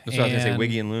Looney. That's what I was gonna say. and-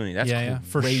 Wiggy and Looney. That's yeah,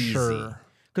 for crazy. sure.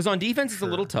 Because on defense it's a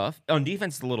little tough. On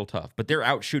defense it's a little tough, but they're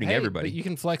out shooting Hey, everybody. But you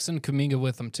can flex in Kaminga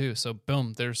with them too. So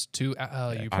boom, there's 2. You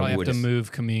probably have would- to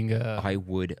move Kaminga. I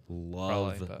would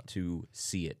love like that. to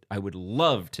see it. I would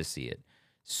love to see it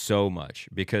so much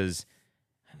because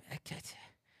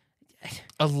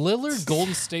A Lillard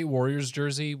Golden State Warriors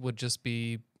jersey would just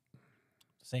be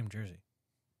Same jersey.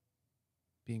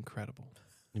 incredible.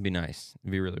 it'd be nice.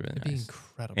 It'd be really It'd be nice.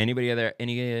 incredible. Anybody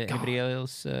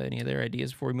else? Any other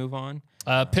ideas before we move on?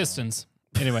 Pistons.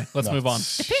 Anyway, let's move on.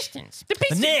 Pistons.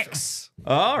 The Knicks.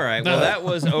 All right. Well, that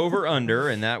was over under,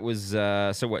 and that was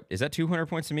so. What is that? 200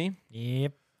 points to me.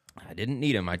 Yep. I didn't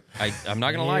need them. I'm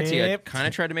not gonna lie to you. I Yep. kind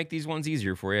of tried to make these ones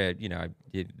easier for you. You know,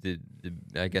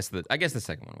 I guess the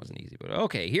second one wasn't easy, but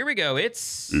okay, here we go.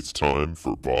 It's time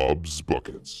for Bob's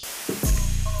Buckets.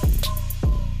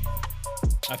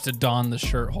 I have to don the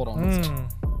shirt. Hold on. one second.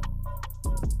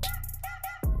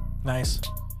 Nice.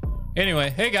 Anyway,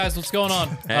 hey guys, what's going on?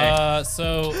 Hey.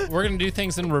 So we're gonna do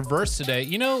things in reverse today.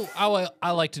 You know,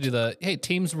 I like to do the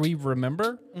teams we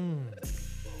remember.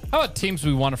 How about teams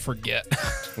we want to forget?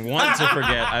 Want to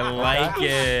forget. I like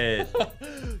it.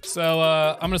 So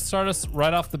I'm gonna start us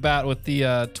right off the bat with the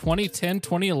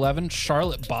 2010-2011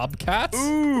 Charlotte Bobcats.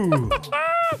 Ooh.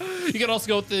 You can also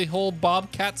go with the whole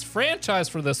Bobcats franchise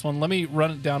for this one. Let me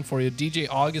run it down for you. DJ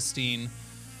Augustine,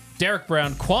 Derek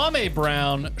Brown, Kwame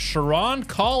Brown, Sharon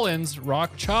Collins,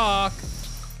 Rock Chalk,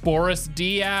 Boris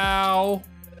Diaw,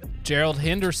 Gerald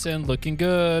Henderson, looking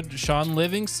good, Sean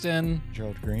Livingston,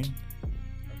 Gerald Green.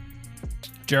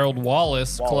 Gerald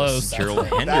Wallace, close. Gerald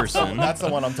Henderson. That's the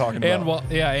one I'm talking about.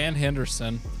 And and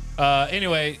Henderson.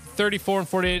 Anyway, 34 and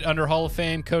 48 under Hall of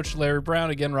Fame coach Larry Brown,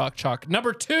 again Rock Chalk.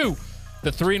 Number 2,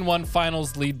 the 3-1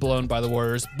 finals lead blown by the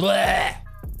Warriors. Blah.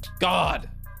 God.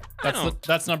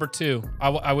 That's number 2.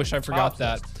 I wish I forgot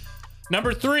that.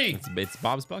 Number 3, It's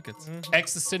Bob's Buckets.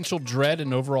 existential dread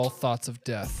and overall thoughts of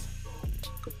death.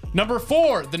 Number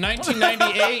 4, the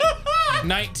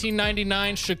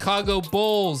 1998-1999 Chicago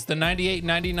Bulls. The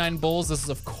 98-99 Bulls. This is,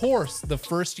 of course, the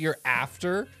first year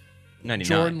after 99.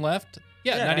 Jordan left.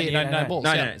 Yeah, 98-99 Bulls.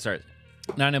 99. Yeah. Sorry.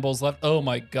 99 Bulls left. Oh,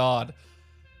 my God.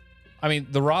 I mean,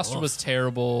 the roster was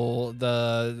terrible.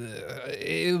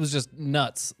 It was just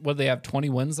nuts. What did they have, 20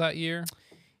 wins that year?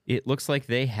 It looks like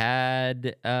they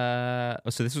had.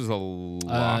 So this was a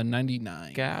lockout. 99.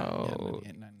 Lockout.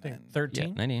 Yeah, 99.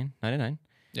 13. 99. 99.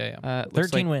 Yeah.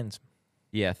 Looks 13 like- wins.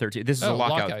 Yeah, 13. This is Oh, a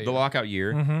lockout. lockout The year. lockout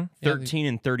year. Mm-hmm. 13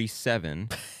 and 37.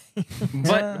 but They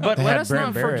let had us Brent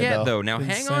not Barrett, forget though. though. Now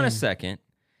hang on a Insane. second,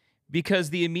 because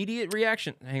the immediate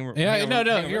reaction. Yeah, no,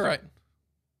 you're right.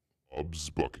 Bob's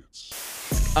Buckets.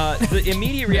 The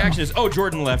immediate reaction is, oh,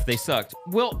 Jordan left. They sucked.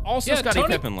 Well, also Scottie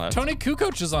Pippen left. Tony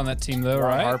Kukoc is on that team, though, Ron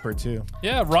right? Harper too.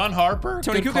 Yeah, Ron Harper.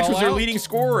 Tony Good Kukoc was call their out. leading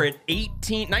scorer at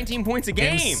 19 points a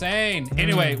game. Insane.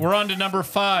 Anyway, we're on to number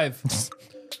 5.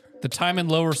 The time in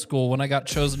lower school when I got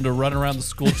chosen to run around the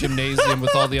school gymnasium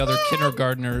with all the other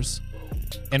kindergartners.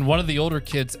 And one of the older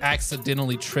kids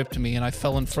accidentally tripped me, and I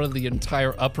fell in front of the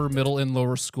entire upper, middle, and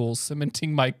lower school,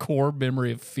 cementing my core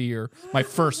memory of fear. My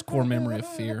first core memory of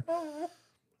fear.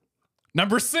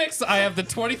 Number 6, I have the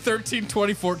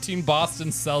 2013-2014 Boston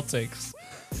Celtics.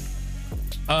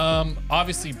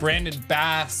 Obviously, Brandon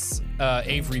Bass,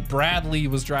 Avery Bradley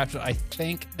was drafted, I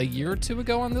think, a year or 2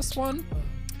 ago on this one.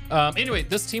 Anyway,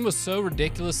 this team was so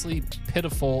ridiculously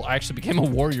pitiful. I actually became a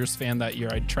Warriors fan that year.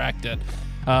 I tracked it.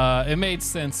 It made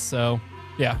sense, so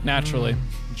yeah, naturally.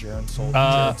 Jared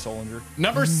Solinger.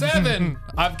 Number 7,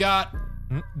 I've got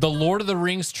the Lord of the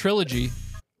Rings trilogy.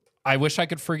 I wish I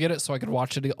could forget it so I could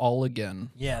watch it all again.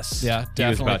 Yes. Yeah,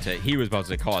 definitely. He was about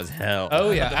to cause hell.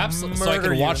 Oh yeah, absolutely. So I murder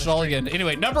could you watch in it the all again.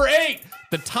 Anyway, number 8,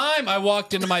 the time I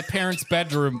walked into my parents'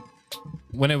 bedroom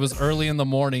when it was early in the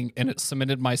morning, and it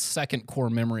cemented my second core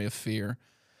memory of fear.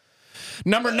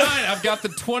 Number 9, I've got the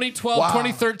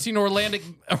 2012-2013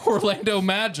 Orlando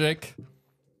Magic.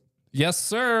 Yes,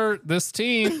 sir. This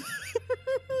team.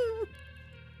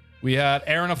 We had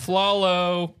Aaron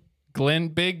Aflalo, Glenn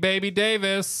Big Baby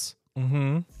Davis,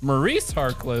 Maurice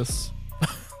Harkless,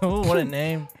 Oh, what a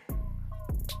name.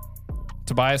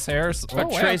 Tobias Harris. But Oh,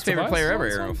 wow, Trey's favorite Tobias player ever,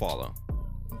 Harris. Aaron Aflalo.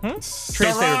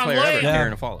 Trey's Deron favorite player ever, Lamb.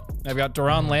 Aaron Aflalo. I've got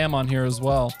Deron Lamb on here as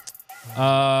well.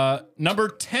 Number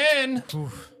 10,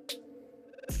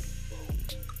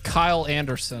 Kyle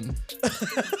Anderson.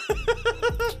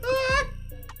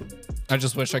 I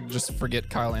just wish I could just forget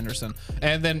Kyle Anderson.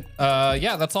 And then,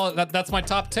 yeah, that's all. That's my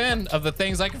top 10 of the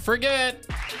things I can forget.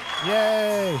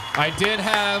 Yay! I did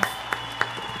have.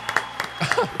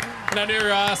 And I knew you were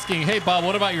asking, hey, Bob,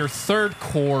 what about your third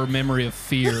core memory of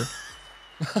fear?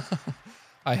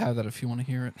 I have that if you want to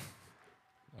hear it.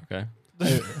 Okay.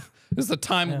 This is the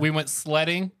time we went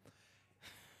sledding,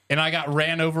 and I got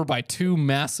ran over by 2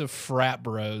 massive frat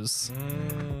bros.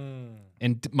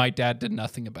 And my dad did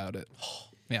nothing about it.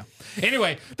 Yeah.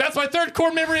 Anyway, that's my third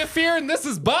core memory of fear, and this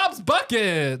is Bob's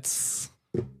Buckets.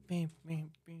 You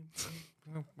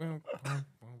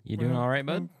doing all right,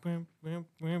 bud?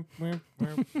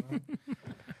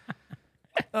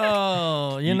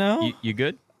 Oh, you know? You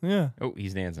good? Yeah. Oh,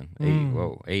 he's dancing. Hey,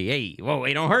 whoa, hey,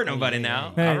 don't hurt nobody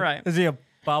now. All right. Is he a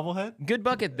bobblehead? Good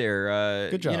bucket there.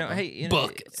 Good job, You know, man. hey, you know,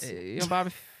 Buckets. Bob,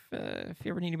 if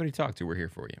you ever need anybody to talk to, we're here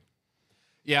for you.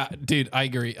 Yeah, dude, I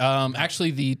agree.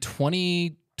 Actually, the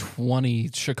 2012 1920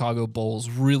 Chicago Bulls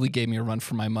really gave me a run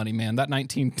for my money, man. That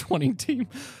 1920 team.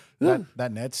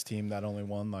 That Nets team that only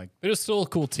won like It was still a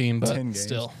cool team, 10 but games.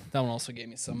 still, that one also gave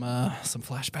me some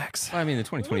flashbacks. I mean, the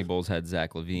 2020 Bulls had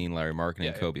Zach LaVine, Larry Markkinen,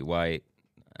 Yeah. Kobe White,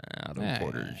 Adam Yeah.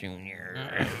 Porter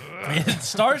Jr. It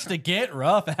starts to get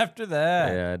rough after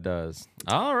that. Yeah, it does.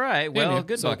 All right. Well, yeah.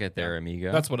 good So, bucket there,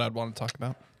 amigo. That's what I'd want to talk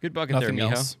about. good bucket Nothing there,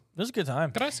 Mijo. else. It was a good time.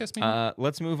 Could I say me?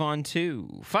 Let's move on to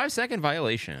 5-second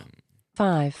violation.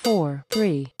 5, 4,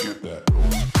 3,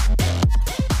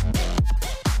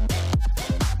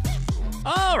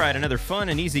 All right, another fun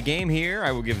and easy game here.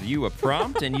 I will give you a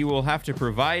prompt, and you will have to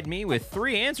provide me with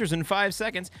 3 answers in 5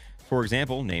 seconds. For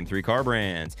example, name 3 car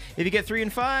brands. If you get 3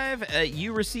 and 5,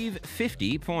 you receive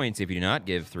 50 points. If you do not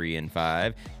give 3 and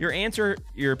 5,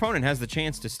 your opponent has the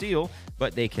chance to steal,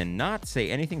 but they cannot say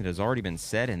anything that has already been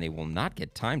said, and they will not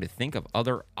get time to think of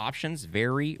other options.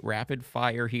 Very rapid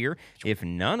fire here. If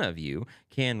none of you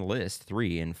can list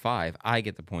 3 and 5, I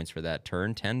get the points for that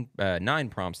turn. 9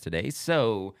 prompts today,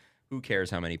 so who cares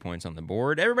how many points on the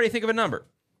board? Everybody think of a number.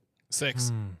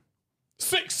 6.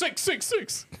 6, 6, 6,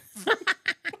 6.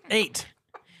 8.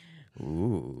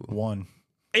 Ooh. 1.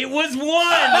 It was 1!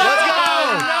 Let's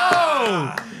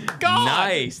go! No!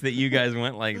 Nice that you guys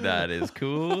went like that. Is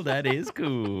cool. That is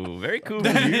cool. Very cool.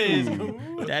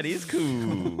 That is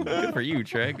cool. Good for you,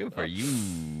 Trey. Good for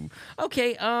you.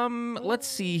 Okay, let's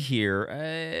see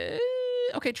here.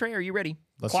 Okay, Trey, are you ready?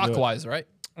 Let's do it. Clockwise, right?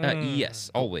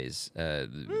 Yes, always. I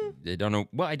don't know.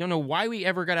 Well, I don't know why we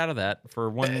ever got out of that for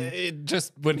one. It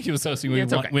just when he was hosting,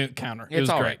 It's okay. we went counter. It It's was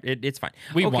all great. right. It's fine.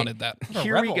 We Okay, wanted that.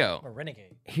 Here we go. A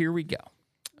renegade. Here we go.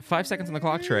 5 seconds on the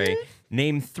clock, Trey.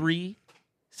 Name 3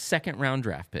 second-round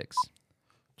draft picks.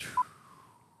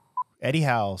 Eddie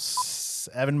House,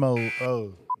 Evan Mo.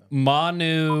 Oh,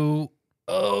 Manu.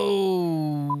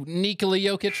 Oh, Nikola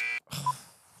Jokic.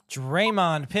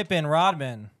 Draymond, Pippen,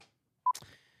 Rodman.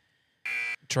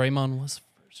 Draymond was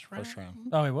first round.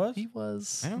 Oh, he was? He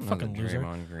was. I don't know Fucking the loser.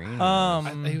 Draymond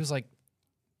Green. He was like,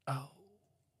 oh,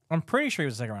 I'm pretty sure he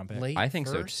was a second round pick. late. I think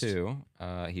first? so too.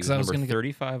 He was I was number gonna get-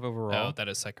 35 overall. Oh, that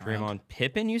is second round. Draymond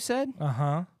Pippen, you said?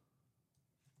 Uh-huh.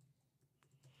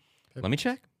 Let me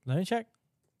check. Let me check.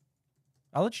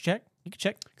 I'll let you check. You can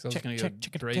check. 'Cause I was check, gonna check, go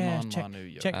check it Draymond, again, check, Manu,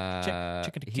 Jokic. check,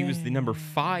 check it He was the number again.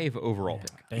 5 overall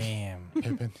pick. Damn.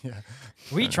 Pippen, yeah.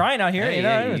 We trying out here, Hey, you know,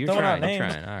 hey, you're throwing out trying, you're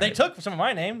names. trying. All They right. took some of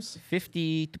my names.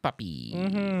 50 to Puppy.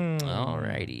 Mhm.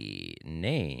 Alrighty.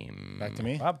 Name. Back to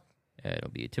me. Bob.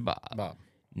 It'll be to Bob. Bob.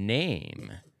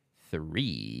 Name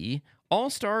 3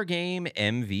 All-Star Game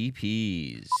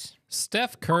MVPs.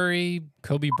 Steph Curry,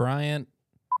 Kobe Bryant,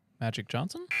 Magic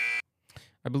Johnson.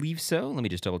 I believe so. Let me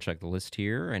just double check the list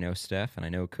here. I know Steph and I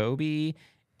know Kobe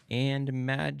and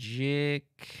Magic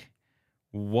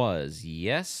was.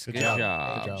 Yes. Good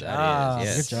job. Good job. That is.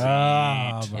 Yes. Good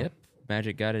job. Yep.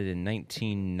 Magic got it in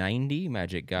 1990.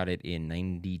 Magic got it in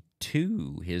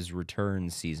 92, his return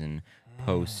season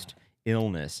post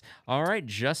illness. All right,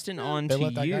 Justin, on They to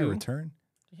let that guy you. return.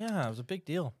 Yeah, it was a big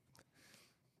deal.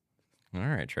 All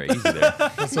right, Trey, easy there.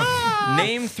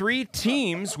 Name 3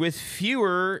 teams with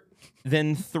fewer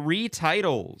than 3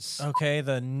 titles. Okay,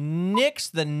 the Knicks,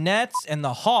 the Nets, and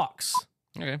the Hawks.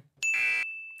 Okay.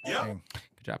 Okay.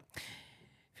 Good job.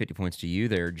 50 points to you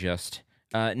there, just.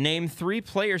 Name 3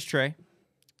 players, Trey,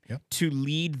 Yep. to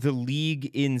lead the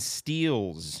league in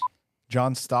steals.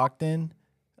 John Stockton,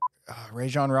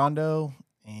 Rajon Rondo,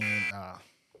 and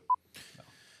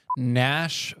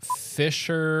Nash,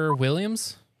 Fisher,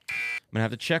 Williams. I'm going to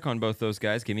have to check on both those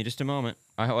guys. Give me just a moment.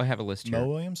 I have a list here. Mo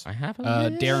Williams. I have a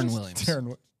list. Darren Williams.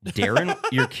 Darren,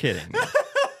 you're kidding.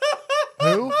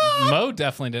 Who? Mo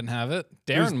definitely didn't have it.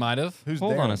 Darren might have. Who's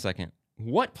Hold on Darren? a second.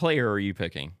 What player are you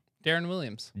picking? Darren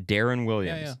Williams. Darren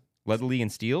Williams. yeah. Led the league in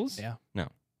steals? Yeah. No.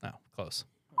 No, close.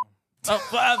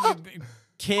 Oh,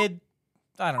 kid.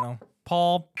 I don't know.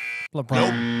 Paul,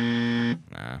 LeBron.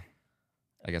 Nah.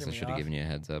 I guess I Threw me should have off. given you a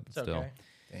heads up. It's Still. okay.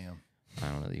 Damn. I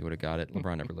don't know that you would have got it.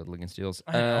 LeBron never led the league in steals.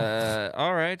 I know.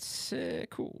 All right.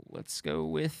 Cool. Let's go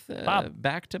with Bob.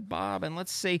 back to Bob. And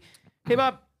let's say, hey,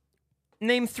 Bob,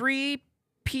 name 3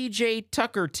 PJ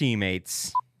Tucker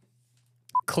teammates.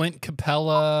 Clint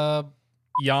Capella,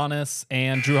 Giannis,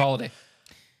 and Drew Holiday.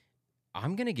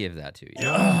 I'm going to give that to you.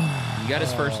 You got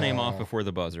his first name off before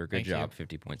the buzzer. Good Thank you. job.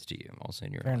 50 points to you. I'm also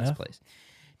in your Fair last enough. place.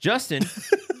 Justin,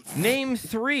 name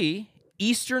 3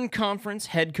 Eastern Conference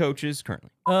head coaches currently.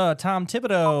 Tom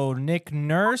Thibodeau, Nick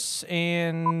Nurse,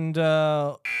 and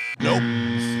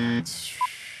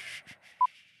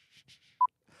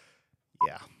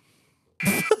Yeah.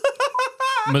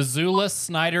 Missoula,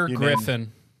 Snyder, You named-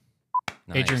 Griffin.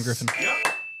 Nice. Adrian Griffin.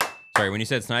 So Sorry, when you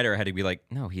said Snyder, I had to be like,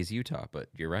 no, he's Utah, but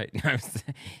you're right.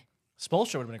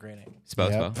 Spolstra would have been a great name.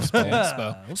 Spo.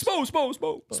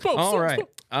 Spo. All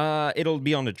right. It'll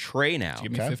be on to Trey now.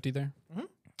 Give me 50 there.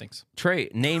 Thanks. Trey,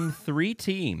 name 3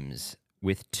 teams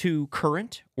with 2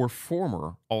 current or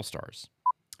former All-Stars.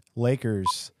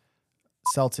 Lakers,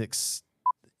 Celtics,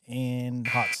 and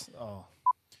Hawks. Oh,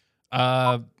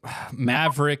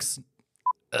 Mavericks.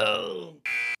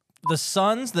 The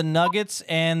Suns, the Nuggets,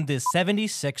 and the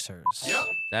 76ers.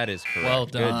 That is correct. Well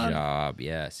done. Good job.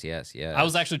 Yes. I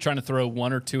was actually trying to throw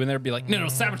 1 or 2 in there, be like, no,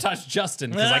 sabotage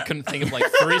Justin, because I couldn't think of like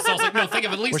 3. So I was like, no, think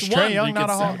of at least was 1. Trae Young you not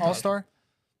could a sabotage. All-Star?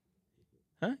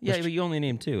 Huh? Yeah, but you only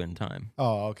named 2 in time.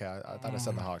 Oh, okay. I thought I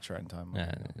said the Hawks right in time.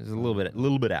 It was a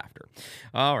little bit after.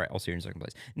 All right, I'll see you in second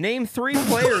place. Name 3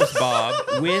 players,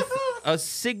 Bob, with a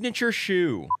signature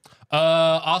shoe.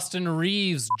 Austin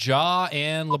Reeves, Ja,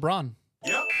 and LeBron.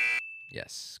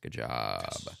 Yes, good job.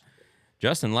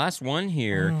 Justin, last one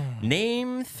here.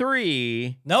 Name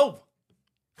 3 No.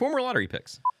 former lottery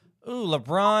picks. Ooh,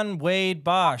 LeBron, Wade,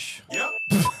 Bosch.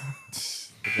 Good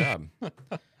job.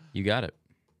 You got it.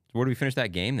 What do we finish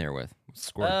that game there with? What's the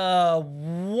score?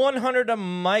 100 to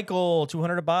Michael,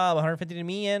 200 to Bob, 150 to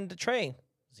me, and to Trey.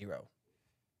 0.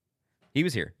 He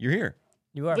was here. You're here.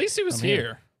 You are. At least he was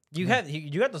here. You got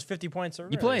those 50 points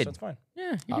earlier. played. So it's fine.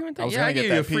 Yeah, you're doing I things. was Yeah, going I to gave get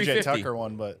you a that free PJ 50. Tucker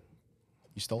one, but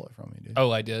you stole it from me, dude.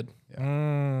 Oh, I did.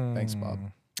 Thanks, Bob.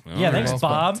 Yeah, All thanks, right.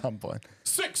 Bob. I'm playing.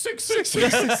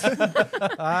 666.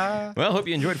 Well, hope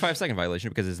you enjoyed 5-second violation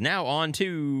because it's now on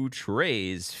to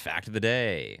Trey's Fact of the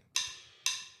Day.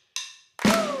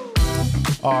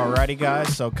 Alrighty,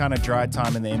 guys. So kind of dry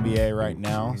time in the NBA right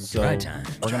now. So Dry time.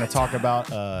 we're going to talk about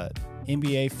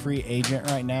NBA free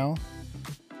agent right now.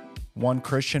 One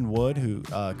Christian Wood, who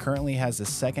currently has the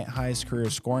 2nd highest career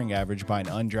scoring average by an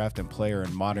undrafted player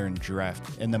in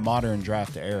the modern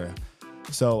draft era.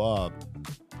 So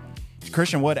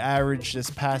Christian Wood averaged this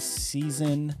past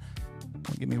season,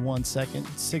 give me 1 second,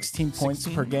 16 points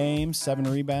per game, 7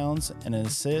 rebounds, and an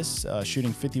assist,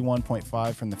 shooting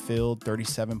 51.5 from the field,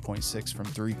 37.6 from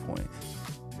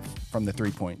the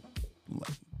 3-point.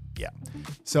 Yeah.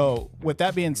 So with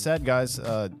that being said, guys,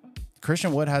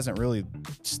 Christian Wood hasn't really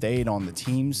stayed on the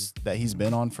teams that he's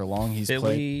been on for long. He's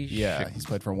Philly, he's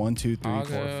played for 1, 2, 3, 4,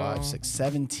 Chicago, 5, 6,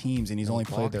 7 teams, and he's only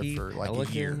played there for like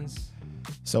a year. Pelicans.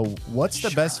 So what's the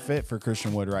best fit for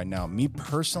Christian Wood right now? Me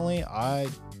personally, I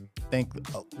think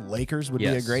Lakers would be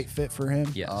a Yes. great fit for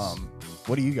him. Yes.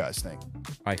 What do you guys think?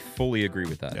 I fully agree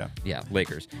with that. Yeah,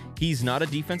 Lakers. He's not a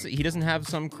defensive. He doesn't have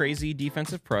some crazy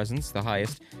defensive presence. The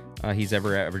highest he's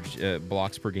ever averaged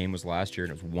blocks per game was last year,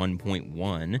 and it was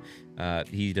 1.1.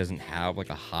 He doesn't have like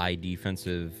a high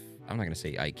defensive. I'm not going to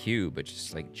say IQ, but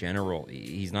just like general.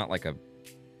 He's not like a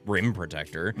rim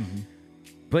protector.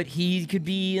 But he could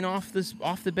be an off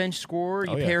the bench scorer.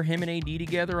 You pair him and AD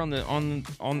together on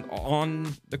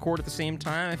the court at the same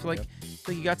time. I feel like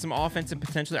you got some offensive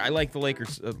potential there. I like the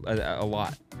Lakers a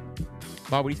lot.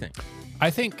 Bob, what do you think? I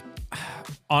think,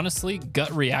 honestly,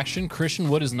 gut reaction, Christian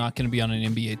Wood is not going to be on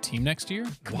an NBA team next year.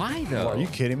 Why though? Are you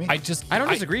kidding me? I don't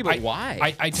disagree, but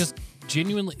why? I just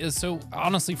genuinely, so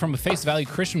honestly, from a face value,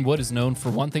 Christian Wood is known for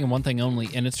one thing and one thing only,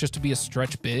 and it's just to be a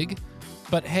stretch big.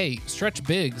 But hey, stretch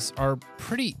bigs are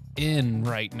pretty in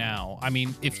right now. I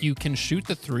mean, if you can shoot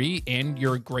the 3 and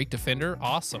you're a great defender,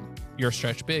 awesome. You're a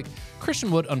stretch big. Christian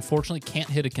Wood, unfortunately, can't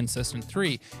hit a consistent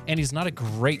 3, and he's not a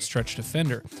great stretch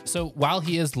defender. So while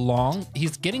he is long,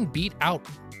 he's getting beat out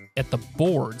at the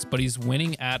boards, but he's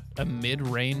winning at a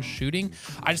mid-range shooting.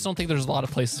 I just don't think there's a lot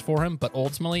of places for him, but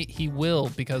ultimately he will,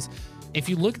 because if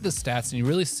you look at the stats and you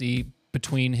really see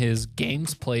between his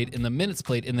games played and the minutes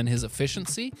played and then his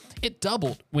efficiency, it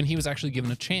doubled when he was actually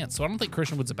given a chance. So I don't think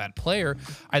Christian Wood's a bad player.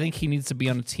 I think he needs to be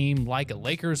on a team like a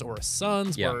Lakers or a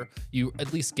Suns where you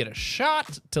at least get a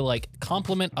shot to like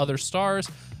complement other stars.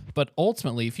 But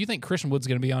ultimately, if you think Christian Wood's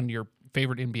going to be on your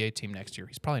favorite NBA team next year,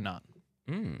 he's probably not.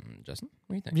 Justin,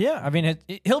 what do you think? Yeah, I mean,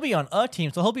 he'll be on a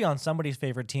team, so he'll be on somebody's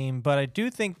favorite team. But I do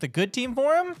think the good team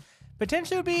for him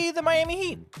potentially would be the Miami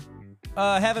Heat.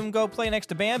 Have him go play next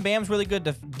to Bam. Bam's really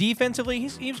good defensively.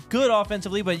 He's good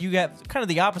offensively, but you get kind of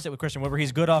the opposite with Christian Wood, where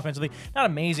he's good offensively, not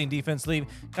amazing defensively,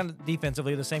 kind of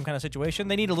defensively the same kind of situation.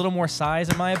 They need a little more size,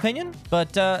 in my opinion.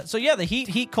 But so yeah, the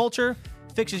Heat culture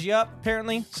fixes you up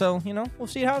apparently. So we'll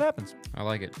see how it happens. I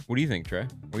like it. What do you think, Trey?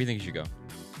 Where do you think he should go?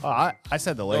 I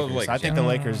said the Lakers. Lakers, I think the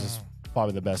Lakers is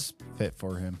probably the best fit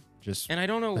for him. Just And I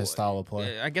don't know his style of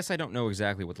play. I guess I don't know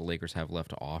exactly what the Lakers have left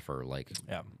to offer, like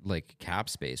cap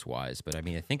space wise. But I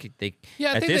mean, I think they.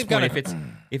 Yeah, I at think this they've got point,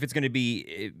 if it's going to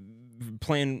be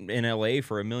playing in LA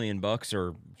for $1 million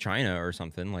or China or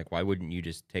something, like why wouldn't you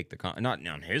just take the not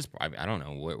on his? I don't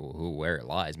know where it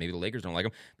lies. Maybe the Lakers don't like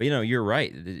him, but you're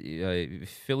right.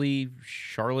 Philly,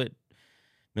 Charlotte,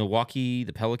 Milwaukee,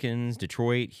 the Pelicans,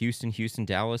 Detroit, Houston,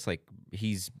 Dallas. Like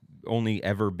he's only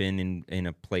ever been in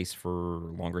a place for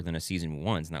longer than a season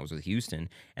once, and that was with Houston,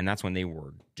 and that's when they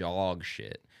were dog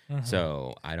shit.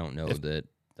 So I don't know that.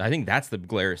 I think that's the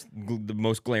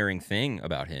most glaring thing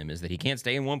about him is that he can't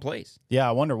stay in one place. Yeah,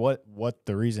 I wonder what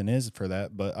the reason is for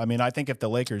that. But I mean, I think if the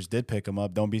Lakers did pick him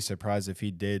up, don't be surprised if he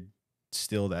did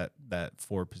steal that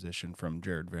 4 position from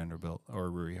Jared Vanderbilt or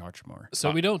Rui Hachimura.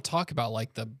 So we don't talk about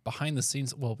like the behind the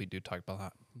scenes. Well, we do talk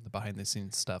about the behind the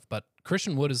scenes stuff, but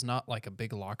Christian Wood is not like a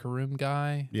big locker room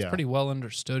guy. It's Yeah. pretty well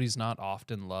understood. He's not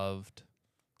often loved.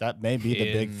 That may be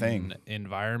the big thing.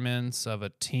 Environments of a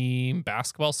team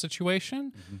basketball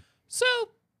situation. So,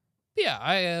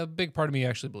 yeah, a big part of me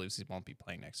actually believes he won't be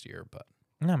playing next year. But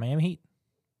No, Miami Heat.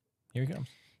 Here he comes.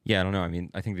 Yeah, I don't know. I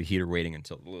mean, I think the Heat are waiting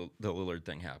until the Lillard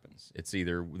thing happens. It's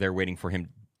either they're waiting for him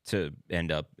to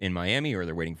end up in Miami or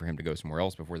they're waiting for him to go somewhere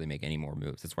else before they make any more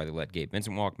moves. That's why they let Gabe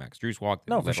Vincent walk, Max Strus walk.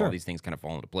 They No, for let sure. all these things kind of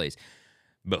fall into place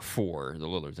before the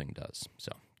Lillard thing does.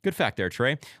 So good fact there,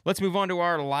 Trey. Let's move on to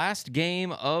our last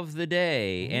game of the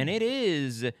day, and it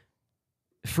is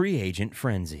Free Agent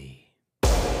Frenzy.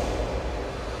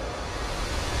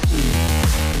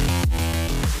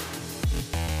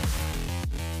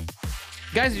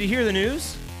 Guys, did you hear the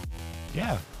news?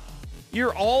 Yeah.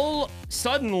 You're all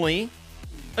suddenly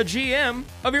a GM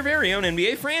of your very own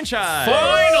NBA franchise.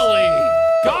 finally,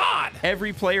 God.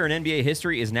 Every player in NBA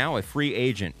history is now a free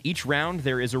agent. Each round,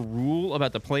 there is a rule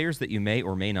about the players that you may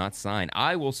or may not sign.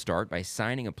 I will start by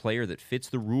signing a player that fits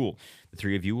the rule. The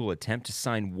three of you will attempt to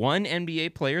sign one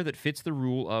NBA player that fits the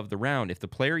rule of the round. If the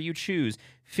player you choose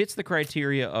fits the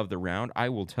criteria of the round, I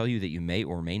will tell you that you may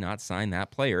or may not sign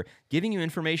that player, giving you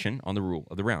information on the rule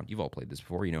of the round. You've all played this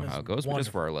before. You know how it goes, but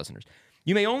just for our listeners.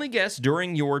 You may only guess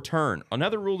during your turn.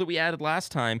 Another rule that we added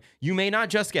last time, you may not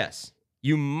just guess.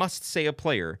 You must say a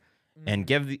player and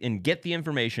get the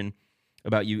information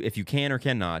about you if you can or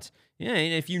cannot. Yeah,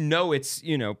 and if you know it's,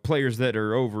 players that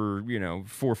are over,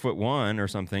 4'1" or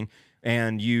something,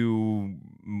 and you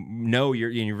know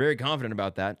you're very confident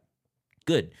about that,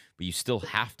 good. But you still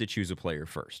have to choose a player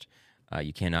first.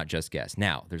 You cannot just guess.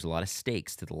 Now, there's a lot of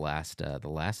stakes to the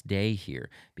last day here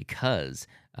because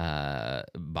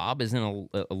Bob is in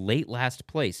a late last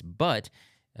place, but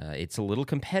it's a little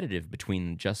competitive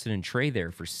between Justin and Trey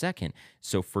there for second.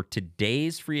 So for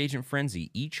today's Free Agent Frenzy,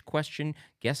 each question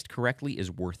guessed correctly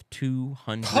is worth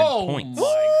 200 points.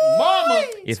 Mama.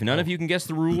 If none of you can guess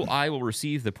the rule, I will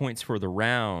receive the points for the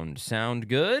round. Sound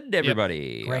good,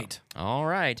 everybody? Great. All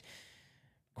right.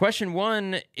 Question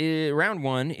round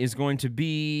one is going to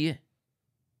be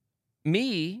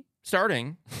me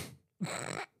starting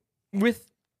with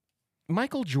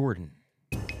Michael Jordan.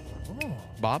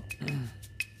 Bob?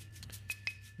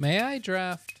 May I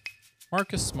draft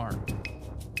Marcus Smart?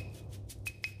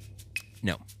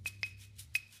 No.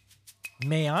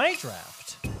 May I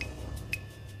draft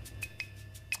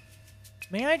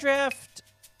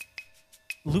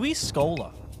Luis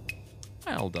Scola?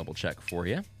 I'll double check for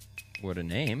you. What a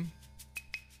name.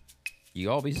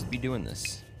 You always be doing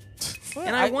this.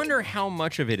 And I wonder how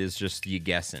much of it is just you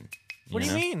guessing. What do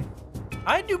you know? mean?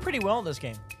 I do pretty well in this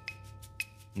game.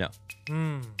 No.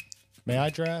 May I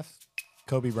draft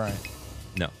Kobe Bryant?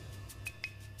 No.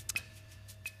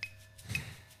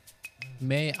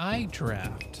 May I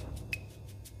draft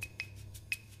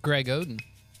Greg Oden?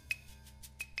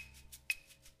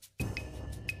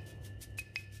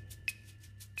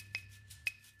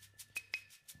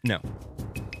 No.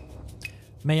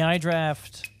 May I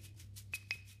draft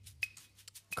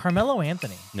Carmelo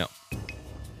Anthony? No.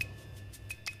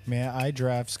 May I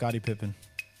draft Scottie Pippen?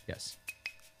 Yes.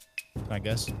 Can I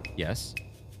guess? Yes.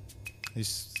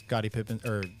 These Scottie Pippen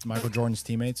or Michael Jordan's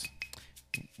teammates?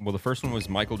 Well, the first one was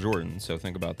Michael Jordan, so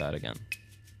think about that again.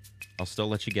 I'll still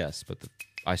let you guess, but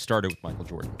I started with Michael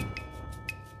Jordan.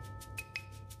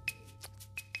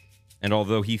 And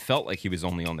although he felt like he was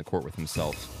only on the court with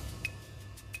himself,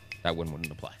 that one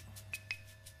wouldn't apply.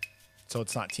 So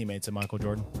it's not teammates of Michael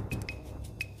Jordan?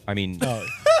 I mean, Oh,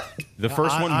 the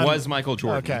first one I'm- was Michael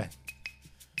Jordan. okay.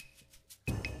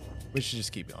 We should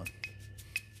just keep going.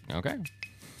 Okay.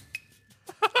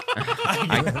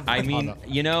 I mean,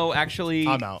 actually,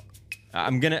 I'm out.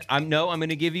 I'm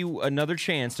gonna give you another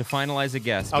chance to finalize a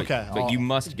guess. But, Okay. but you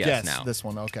must guess now. This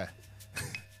one. Okay.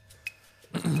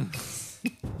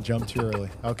 Jump too early.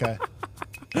 Okay.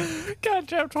 God,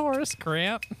 Jeff Horace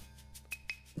Grant.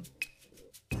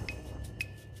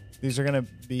 These are gonna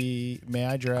be. May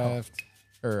I draft?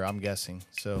 Or I'm guessing.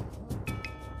 So,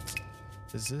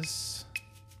 is this?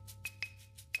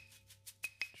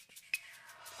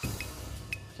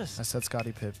 I said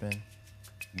Scottie Pippen.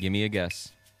 Give me a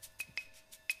guess.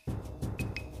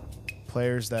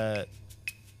 Players that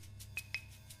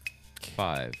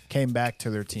 5, came back to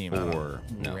their team. 4.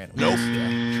 No.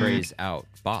 Nope. Trey's out.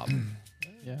 Bob.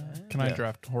 Yeah. Can I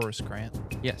draft Horace Grant?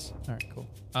 Yes. All right, cool.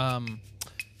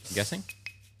 Guessing?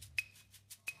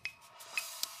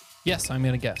 Yes, I'm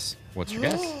gonna guess. What's your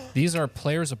guess? These are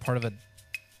players a part of a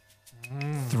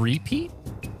three-peat.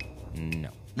 No.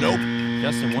 Nope.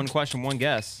 Justin, one question, one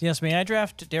guess. Yes, may I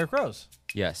draft Derrick Rose?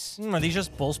 Yes. Are these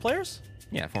just Bulls players?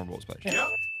 Yeah, former Bulls players. Yeah.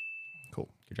 Cool.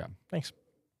 Good job. Thanks.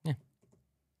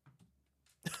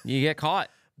 You get caught.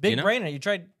 Big you know?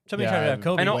 brainer. Somebody tried to have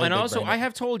Kobe. I know, way and big also brainer. I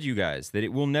have told you guys that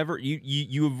it will never.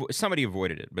 Somebody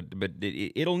avoided it, but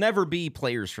it'll never be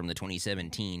players from the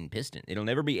 2017 Piston. It'll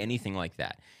never be anything like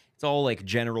that. It's all like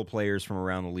general players from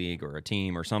around the league or a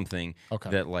team or something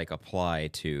that like apply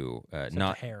to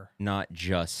not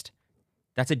just.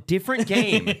 That's a different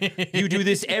game. You do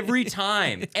this every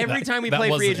time. Every time we that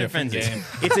play was free a agent different fences, game.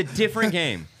 it's a different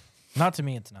game. Not to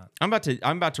me, it's not. I'm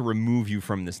about to remove you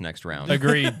from this next round.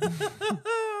 Agreed.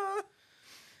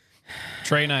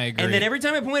 Trey and I agree. And then every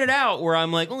time I point it out, where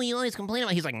I'm like, "Oh, you always complain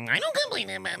about," it. He's like, "I don't complain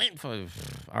about it."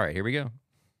 All right, here we go.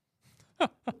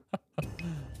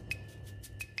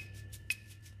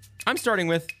 I'm starting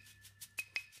with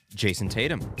Jason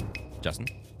Tatum. Justin.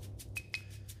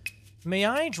 May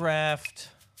I draft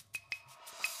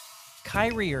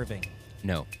Kyrie Irving?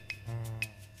 No.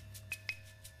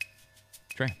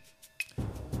 Trey.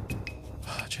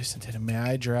 Jason Tatum. May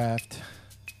I draft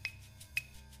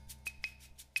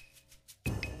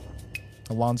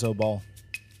Alonzo Ball?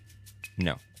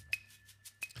 No.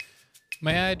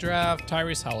 May I draft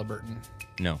Tyrese Halliburton?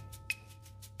 No.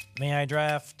 May I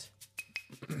draft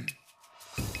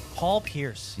Paul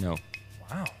Pierce? No.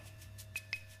 Wow.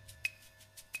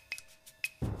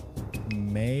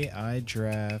 May I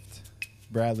draft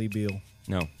Bradley Beal?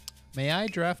 No. May I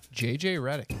draft JJ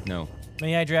Redick? No.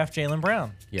 May I draft Jaylen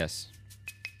Brown? Yes.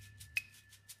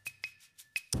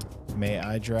 May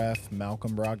I draft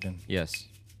Malcolm Brogdon? Yes.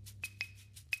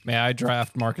 May I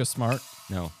draft Marcus Smart?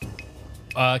 No.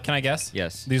 Can I guess?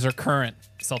 Yes. These are current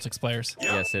Celtics players.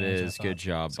 Yes, it is. Good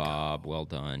job, Bob. Well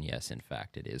done. Yes, in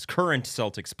fact, it is. Current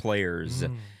Celtics players.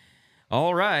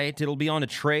 All right. It'll be on a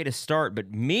Trey to start,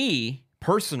 but me,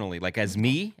 personally, like as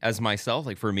myself,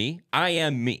 like for me, I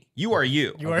am me. You are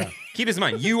you. You are Keep this in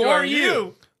mind. You are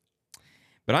you.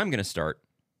 But I'm going to start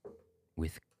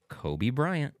with Kobe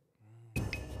Bryant.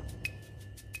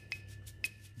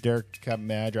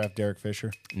 May I draft Derek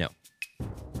Fisher? No.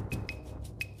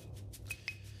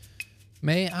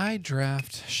 May I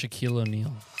draft Shaquille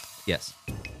O'Neal? Yes.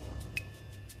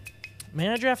 May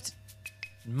I draft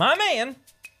my man,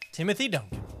 Timothy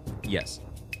Duncan? Yes.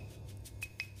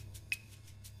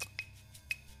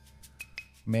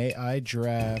 May I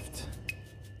draft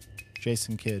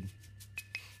Jason Kidd?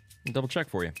 Double check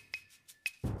for you.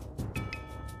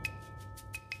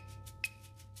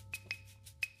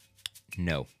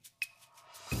 No.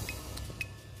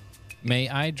 May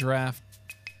I draft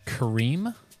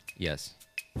Kareem? Yes.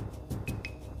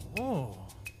 Oh.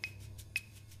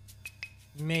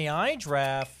 May I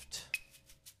draft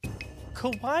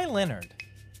Kawhi Leonard?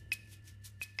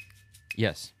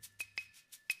 Yes.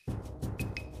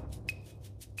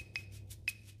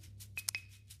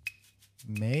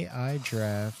 May I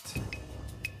draft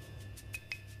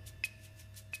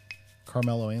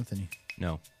Carmelo Anthony?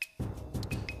 No.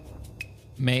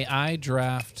 May I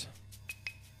draft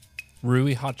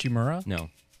Rui Hachimura? No.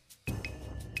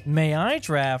 May I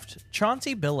draft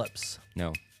Chauncey Billups?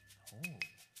 No.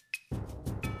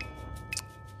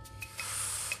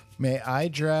 May I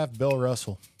draft Bill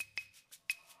Russell?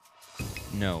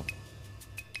 No.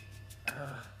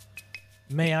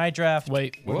 May I draft?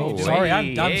 Wait, Whoa. Sorry,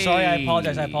 Hey, I'm sorry. I hey.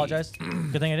 apologize.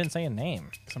 Good thing I didn't say a name.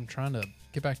 because I'm trying to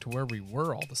get back to where we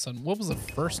were all of a sudden. What was the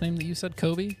first name that you said?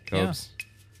 Kobe? Cobes.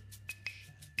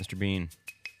 Mr. Bean.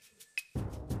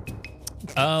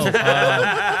 Oh,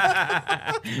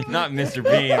 Not Mr.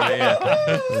 Bean, but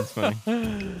yeah. That's funny.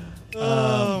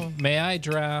 may I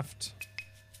draft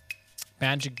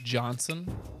Magic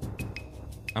Johnson?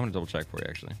 I'm going to double check for you,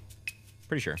 actually.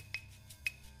 Pretty sure.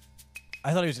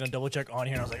 I thought he was gonna double check on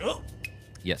here, and I was like, oh.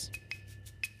 Yes.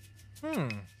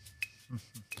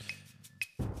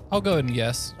 I'll go ahead and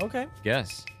guess. Okay.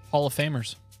 Yes. Hall of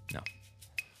Famers. No.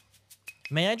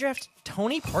 May I draft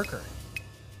Tony Parker?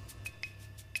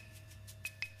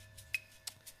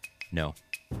 No.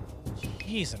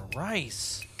 Jeez and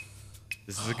Rice.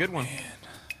 This is a good one.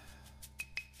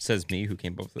 Says me, who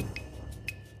came up with it.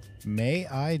 May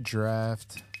I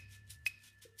draft?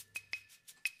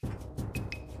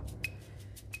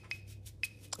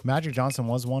 Magic Johnson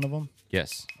was one of them.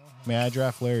 Yes. May I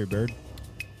draft Larry Bird?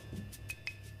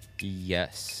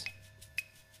 Yes.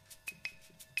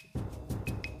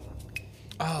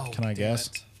 Oh, Can I guess?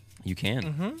 You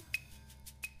can.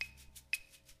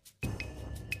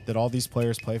 Did all these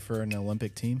players play for an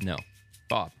Olympic team? No.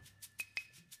 Bob.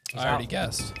 I already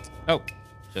guessed. Oh,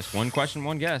 just one question,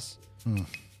 one guess.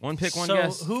 One pick, one So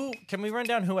guess. who can we run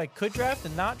down who I could draft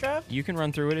and not draft? You can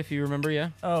run through it if you remember,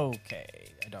 yeah. Okay,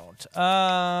 I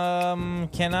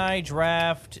don't. Can I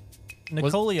draft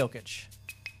Nikola Jokic?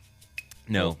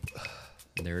 No.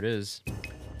 There it is.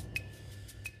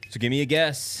 So give me a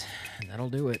guess, and that'll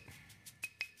do it.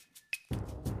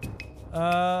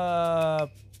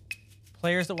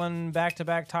 Players that won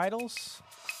back-to-back titles.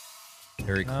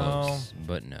 Very No. close,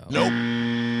 but no.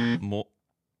 Nope.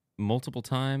 Multiple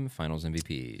time Finals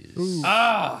MVPs.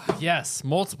 Yes,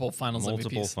 multiple Finals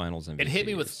Multiple MVPs. Finals MVPs. It hit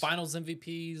me with Finals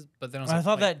MVPs, but then I was I like,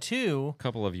 thought wait, that too. A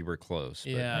couple of you were close.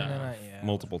 But Yeah.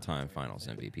 multiple time Finals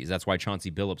MVPs. That's why Chauncey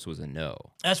Billups was a no.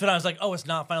 That's what I was like. Oh, it's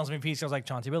not Finals MVP. So I was like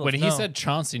Chauncey Billups. When he No. said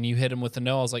Chauncey and you hit him with the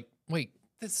no, I was like, wait,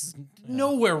 this is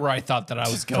nowhere where I thought that I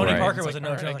was going. Tony Right. Parker It's was like, a no.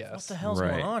 all right, I I was like, what guess. the hell's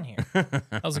Right. going on here?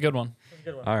 That was a good one.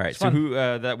 All right. So fun. who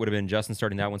that would have been Justin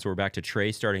starting that one. So we're back to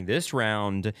Trey starting this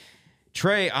round.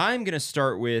 Trey, I'm going to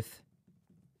start with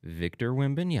Victor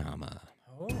Wembanyama.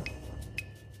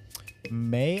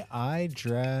 May I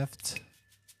draft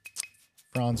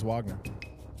Franz Wagner?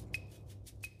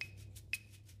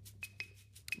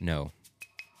 No.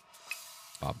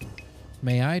 Bob.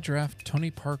 May I draft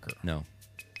Tony Parker? No.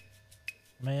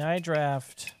 May I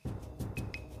draft?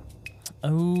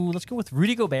 Oh, let's go with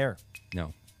Rudy Gobert.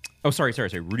 No. Oh, sorry.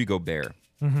 Rudy Gobert.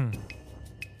 Mm-hmm.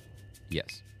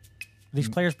 Yes. These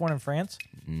players born in France.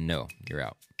 No. You're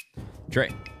out. Trey.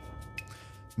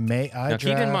 May I Now draft?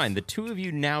 keep in mind, the two of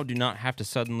you now do not have to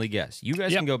suddenly guess. You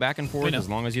guys Yep. can go back and forth know. as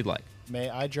long as you'd like. May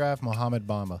I draft Mohamed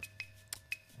Bamba?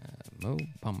 Mo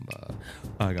Bamba.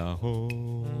 I got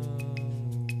home.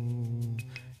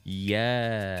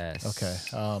 Yes. Okay.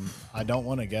 I don't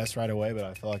want to guess right away, but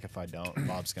I feel like if I don't,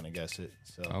 Bob's gonna guess it.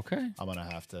 So Okay. I'm gonna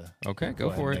have to. Okay, go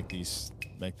ahead for and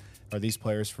it. Are these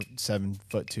players for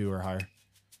 7'2" or higher?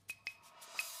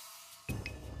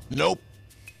 Nope.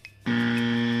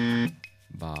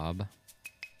 Bob.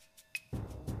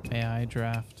 May I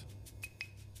draft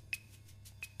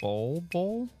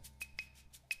Bol?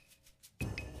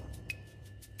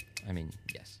 I mean,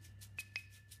 yes.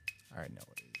 I already know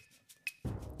what it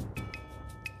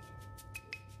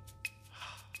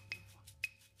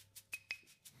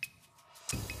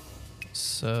is.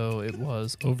 So it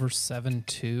was over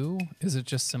 7'2". Is it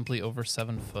just simply over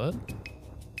 7 foot?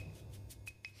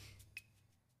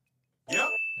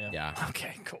 Yeah.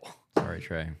 Okay, cool. Sorry,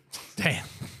 Trey. Damn.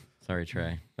 Sorry,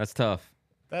 Trey. That's tough.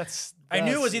 I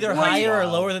knew it was either higher or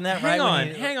lower than that. Hang right?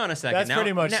 on. Hang on a second. That's Now-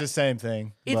 pretty much now- the same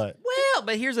thing. It's, But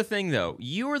but here's the thing, though.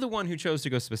 You were the one who chose to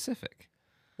go specific.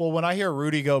 well, when I hear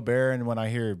Rudy Gobert and when I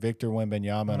hear Victor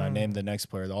Wembanyama and I name the next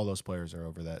player, all those players are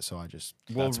over that. So I just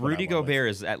Well, that's what I Rudy went with. Gobert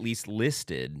is at least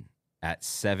listed at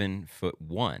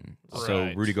 7'1", so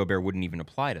Right. Rudy Gobert wouldn't even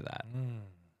apply to that.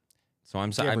 So I'm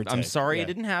Give or I'm take, sorry yeah. it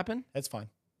didn't happen. That's fine.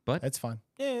 But- that's fine.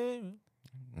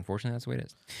 Unfortunately, that's the way it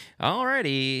is.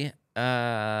 Alrighty.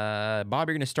 Bob,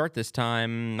 you're going to start this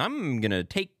time. I'm going to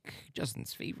take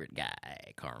Justin's favorite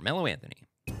guy, Carmelo Anthony.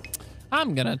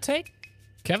 I'm going to take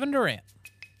Kevin Durant.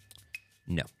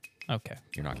 No, Okay,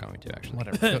 you're not going to, actually.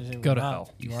 whatever. Go to Wow.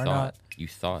 hell. You You thought. are not. You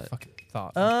thought. Fucking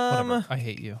thought. Um, Whatever. I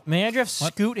hate you. May I draft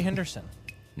What? Scoot Henderson?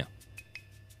 No.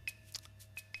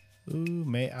 Ooh,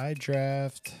 may I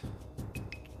draft?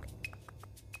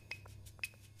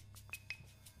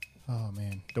 Oh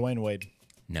man, Dwayne Wade.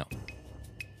 No.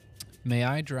 May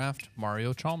I draft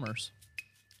Mario Chalmers?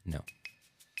 No.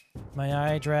 May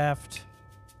I draft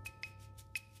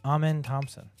Amen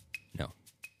Thompson? No.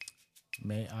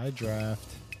 May I draft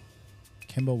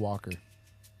Kemba Walker?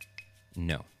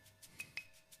 No.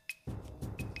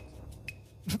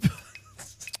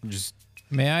 Just.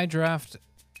 May I draft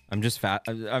I'm just fat.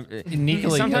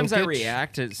 Nikola Sometimes I Jokic?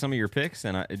 react to some of your picks,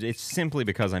 and it's simply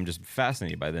because I'm just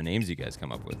fascinated by the names you guys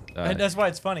come up with. And that's why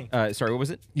it's funny. Sorry, what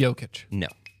was it? Jokic? No.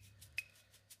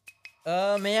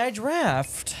 May I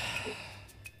draft?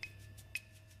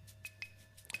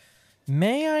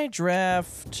 May I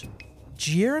draft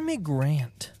Jeremy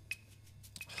Grant?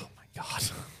 Oh my god.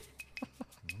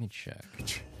 Let me check.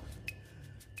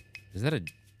 Is that a?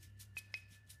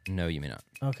 No, you may not.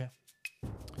 Okay.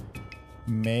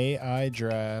 May I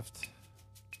draft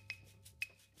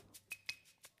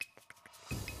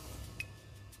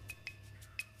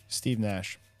Steve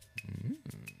Nash.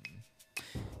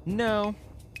 No.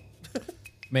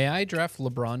 May I draft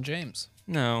LeBron James?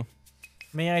 No.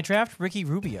 May I draft Ricky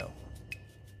Rubio?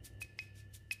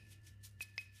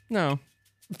 No.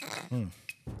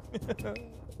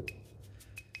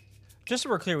 Just so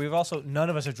we're clear,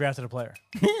 none of us have drafted a player.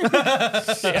 You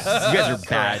guys are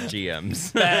bad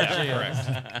GMs.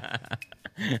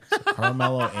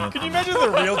 Carmelo Anthony. Can you imagine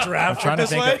the real draft trying to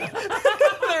think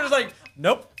They're just like,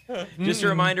 nope. Just a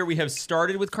reminder, we have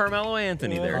started with Carmelo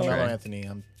Anthony there, Carmelo Trey. Anthony.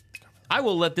 I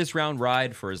will let this round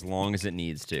ride for as long as it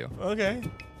needs to. Okay.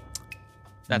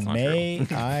 That's not May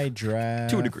true. I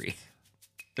draft To a degree.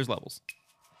 There's levels.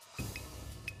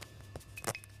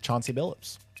 Chauncey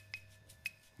Billups?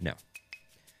 No.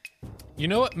 You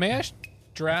know what? May I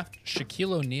draft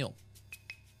Shaquille O'Neal?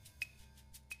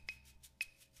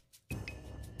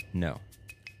 No.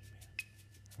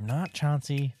 Not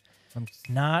Chauncey.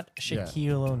 Not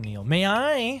Shaquille O'Neal. May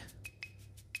I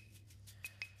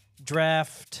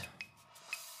draft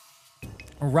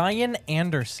Ryan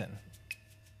Anderson?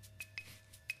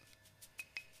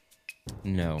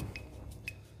 No.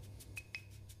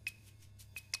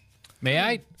 May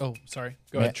I? Oh, sorry.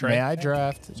 Go ahead, Trey. May I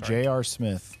draft J.R.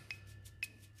 Smith?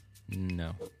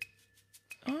 No.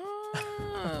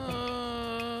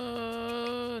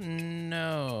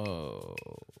 No.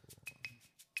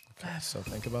 So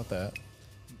think about that.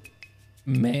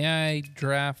 May I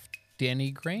draft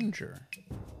Danny Granger?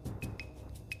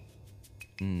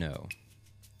 No.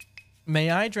 May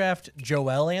I draft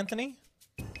Joel Anthony?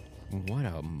 What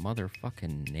a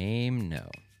motherfucking name. No.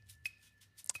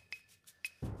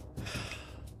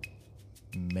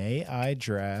 May I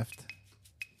draft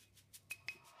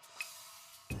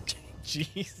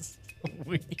Jeez.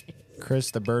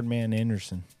 Chris the Birdman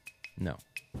Anderson? No.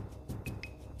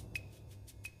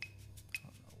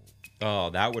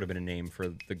 Oh, that would have been a name for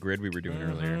the grid we were doing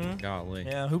earlier. Golly.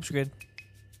 Yeah, hoops are good.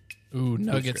 Ooh,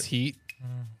 Nuggets good. Heat.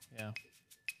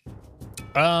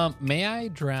 Yeah. May I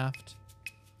draft?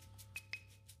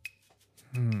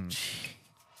 Damn.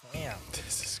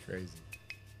 This is crazy.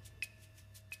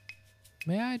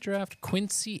 May I draft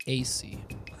Quincy Acey?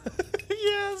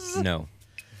 Yes. No.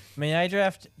 May I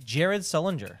draft Jared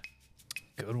Sullinger?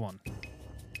 Good one.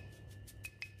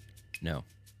 No.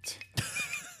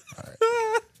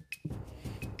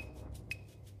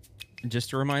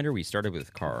 Just a reminder, we started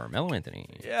with Carmelo Anthony.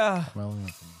 Yeah. Carmelo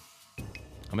Anthony.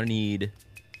 I'm going to need...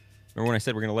 Remember when I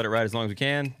said we're going to let it ride as long as we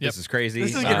can? This is crazy.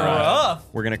 This is getting rough.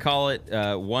 We're going to call it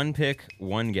one pick,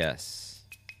 one guess.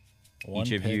 One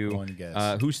Each of pick, you. one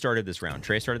guess. Who started this round?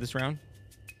 Trey started this round?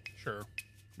 Sure.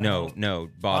 No.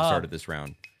 Bob started this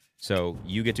round. So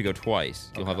you get to go twice.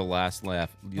 You'll have the last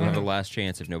laugh. You'll have the last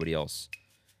chance if nobody else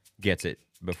gets it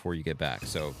before you get back.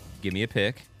 So give me a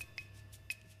pick.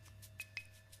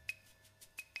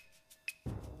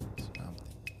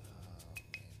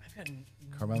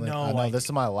 Carmelo. No I know idea. this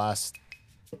is my last.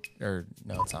 Or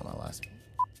no, it's not my last.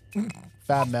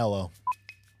 Fab Mello.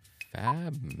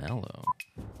 Fab Mello.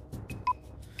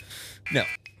 No.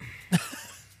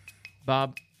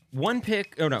 Bob, one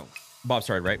pick. Oh no, Bob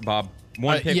started, right? Bob,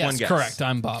 one pick, yes, one guess. correct.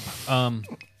 I'm Bob.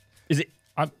 Is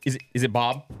it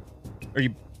Bob? Are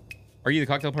you the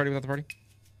cocktail party without the party?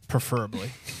 Preferably.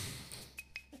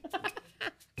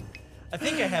 I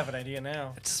think I have an idea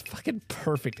now. It's fucking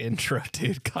perfect intro,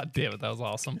 dude. God damn it, that was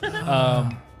awesome.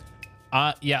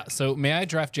 Yeah. So may I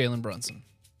draft Jalen Brunson?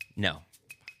 No.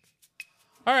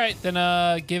 All right, then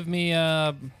give me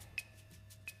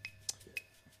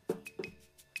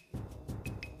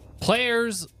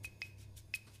players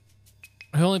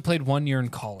who only played 1 year in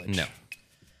college. No.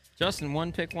 Justin,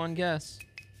 one pick, one guess.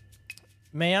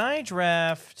 May I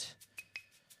draft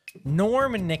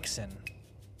Norm Nixon?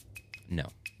 No.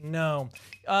 No.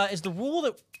 Is the rule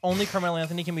that only Carmelo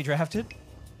Anthony can be drafted?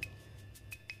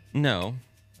 No.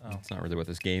 That's not really what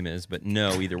this game is, but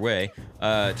no, either way.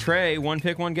 Trey, one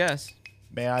pick, one guess.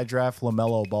 May I draft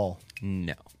LaMelo Ball?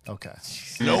 No. Okay.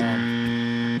 It's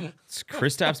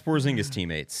Kristaps Porzingis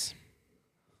teammates.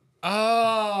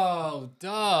 Oh,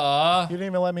 duh. You didn't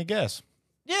even let me guess.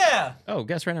 Yeah. Oh,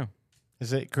 guess right now.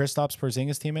 Is it Kristaps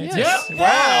Porzingis teammates? Yes. Wow, look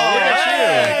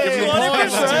at you. Give me a point.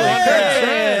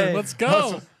 Hey. Let's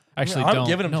go. Actually, I'm don't.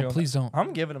 giving him no, to him. please don't.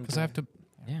 I'm giving him Because to I him. have to.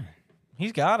 Yeah.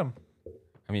 He's got him.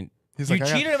 I mean, He's You like, I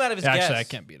got- cheated him out of his guess. Actually, I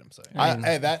can't beat him. So.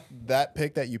 hey, that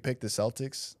pick that you picked the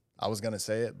Celtics, I was gonna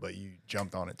say it, but you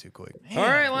jumped on it too quick. all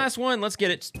right, last one. Let's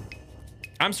get it.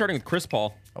 I'm starting with Chris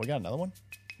Paul. Oh, we got another one?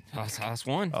 Last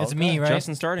one. It's me, right?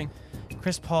 Justin starting.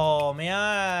 Chris Paul. May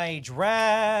I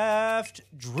draft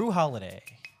Drew Holiday?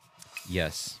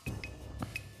 Yes.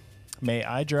 May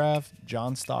I draft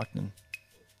John Stockton?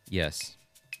 Yes.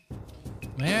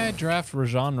 May I draft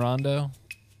Rajon Rondo?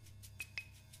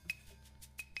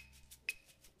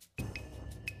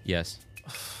 Yes.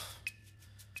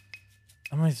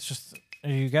 I'm gonna just. Are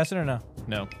you guessing or no?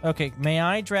 No. Okay. May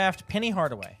I draft Penny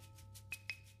Hardaway?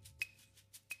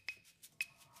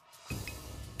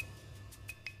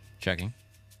 Checking.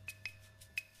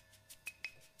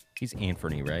 He's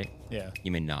Anthony, right? Yeah.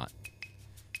 You may not.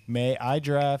 May I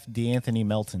draft DeAnthony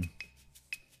Melton?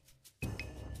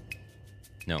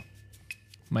 No.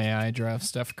 May I draft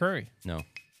Steph Curry? No.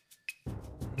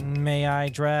 May I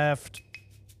draft?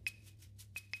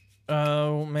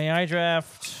 May I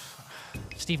draft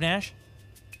Steve Nash?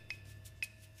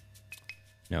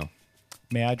 No.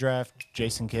 May I draft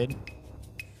Jason Kidd?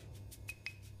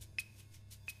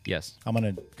 Yes. I'm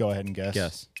gonna go ahead and guess.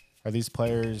 Yes. Are these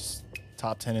players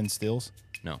top 10 in steals?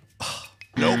 No.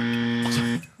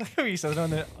 You said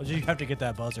on it. You have to get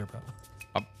that buzzer, bro.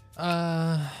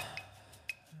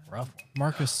 Rough.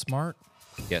 Marcus Smart?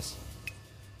 Yes.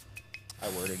 I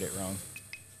worded it wrong.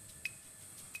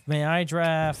 May I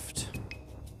draft?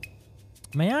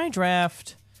 May I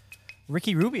draft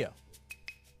Ricky Rubio?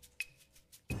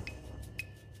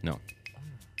 No.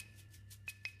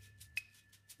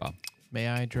 Bob. May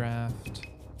I draft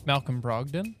Malcolm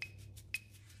Brogdon?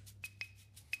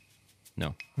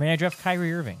 No. May I draft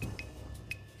Kyrie Irving?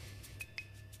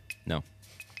 No.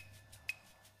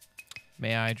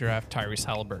 May I draft Tyrese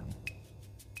Halliburton?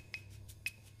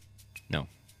 No.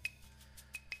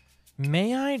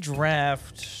 May I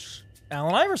draft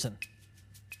Allen Iverson?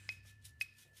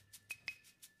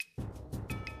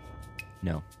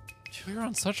 No. We were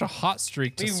on such a hot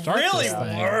streak to We start really this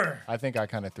thing. were. I think I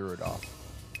kind of threw it off.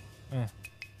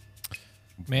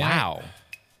 May Wow.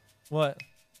 What?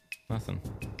 Nothing.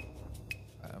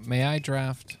 May I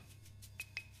draft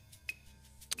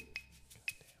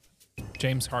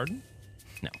James Harden?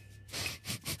 No.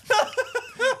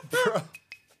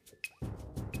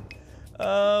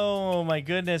 Oh my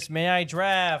goodness. May I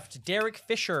draft Derek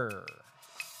Fisher?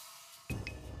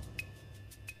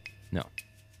 No.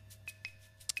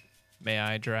 May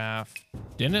I draft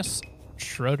Dennis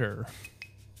Schroeder?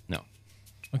 No.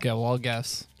 Okay, well, I'll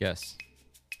guess. Yes.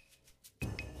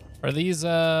 Are these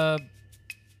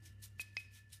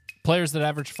players that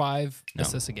average 5 No.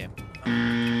 assists a game?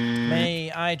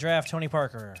 May I draft Tony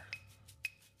Parker?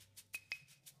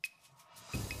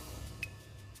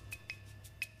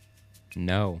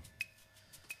 No.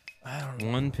 I don't know.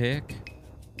 One pick,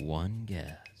 one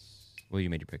guess. Well, you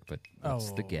made your pick, but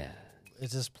what's the Oh. guess?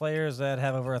 Is this players that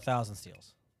have over 1,000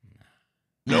 steals?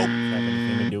 Have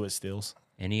anything to do with steals?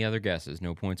 Any other guesses?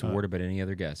 No points awarded, but any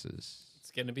other guesses? It's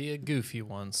going to be a goofy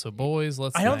one. So, boys,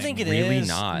 let's I don't think it is. Really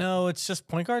not. No, it's just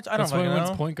point guards. I don't That's what fucking it wins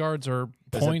know. point guards or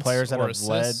Is points it players that or have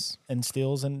led assists. in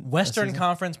steals and Western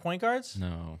Conference point guards?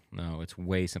 No, it's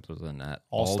way simpler than that.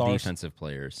 All All stars? defensive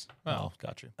players. Oh,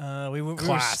 gotcha. We were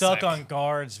Classic. stuck on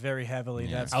guards very heavily.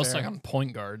 Yeah. That's I was fair. stuck on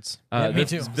point guards. Yeah, me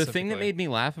too. The thing that Specifically. made me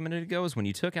laugh a minute ago is when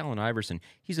you took Allen Iverson.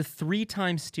 He's a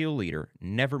 3-time steal leader,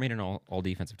 never made an all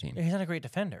defensive team. He's not a great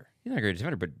defender. He's not a great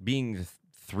defender, but being the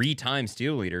 3-time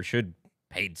steal leader should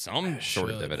paid some sort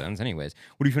of should. dividends. Anyways,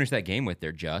 what do you finish that game with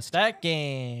there, Just? That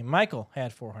game, Michael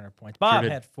had 400 points. Bob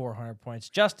did. had 400 points.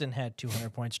 Justin had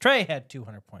 200 points. Trey had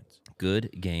 200 points. Good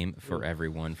game for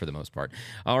everyone for the most part.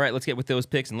 All right, let's get with those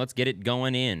picks and let's get it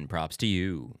going in. Props to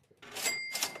you.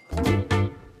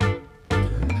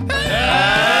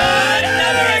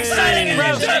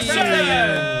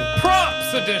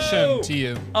 Props edition to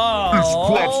you. Oh,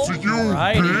 props to you,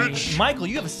 bitch. Michael,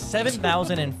 you have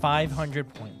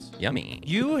 7,500 points. Yummy.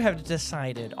 You have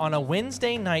decided on a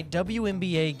Wednesday night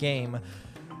WNBA game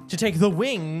to take the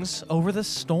Wings over the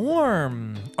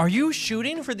Storm. Are you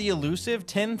shooting for the elusive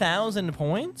 10,000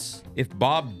 points? If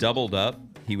Bob doubled up,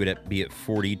 he would be at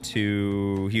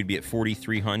 42. He would be at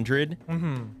 4,300.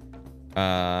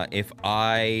 If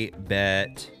I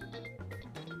bet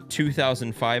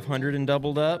 2,500 and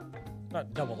doubled up,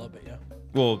 Not double up, but yeah.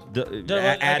 well,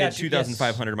 I added got you,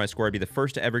 2,500 to my score, I'd be the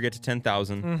first to ever get to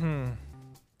 10,000.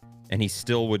 And he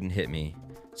still wouldn't hit me.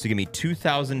 So give me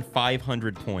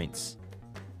 2,500 points.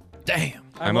 Damn.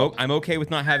 I'm okay with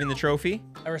not having the trophy.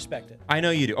 I respect it. I know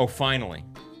you do. Oh, finally.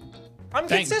 I'm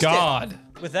Thank consistent God.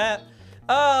 with that.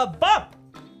 Bob,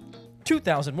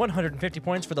 2,150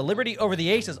 points for the Liberty over the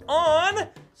Aces on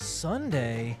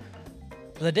Sunday.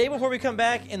 The day before we come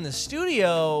back in the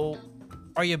studio,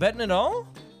 are you betting at all?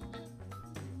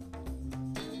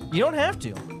 You don't have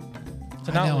to.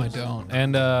 I know I don't.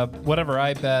 And whatever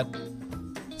I bet,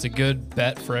 it's a good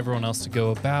bet for everyone else to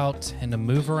go about and to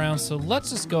move around. So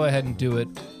let's just go ahead and do it.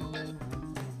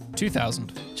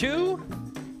 2,000.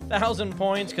 1,000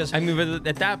 points because I mean, but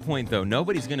at that point though,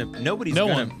 nobody's No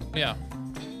gonna. one. Yeah.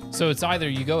 So it's either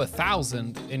you go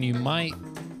 1,000 and you might.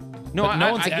 No, But no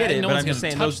I one's- get it, no but one's I'm just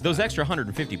gonna saying touch those extra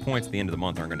 150 points at the end of the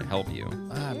month aren't going to help you.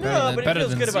 no, but it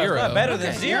feels good about it. Better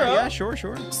than zero. Yeah, sure.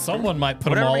 Someone might put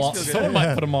Whatever them all on. makes you feel good. Someone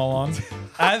might put them all on.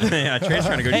 Yeah, Trey's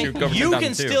trying to go Hey, shoot. Go for you 10,000 can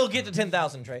too. still get to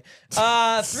 10,000, Trey.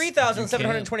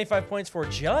 3,725 points for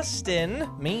Justin.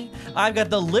 Me. I've got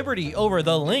the Liberty over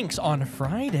the Lynx on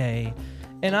Friday.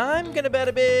 And I'm going to bet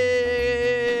a big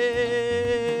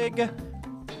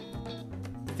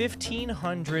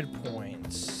 1,500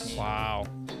 points. Wow.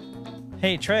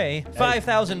 Hey, Trey,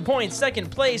 5,000 points, second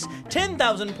place,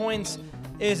 10,000 points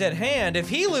is at hand. If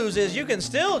he loses, you can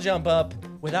still jump up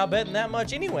without betting that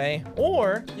much anyway.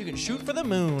 Or you can shoot for the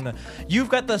moon. You've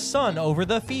got the Sun over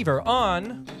the Fever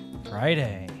on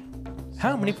Friday.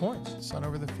 How many points? Sun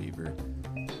over the fever.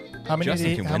 How many?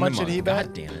 Justin can How win much the did he month. bet?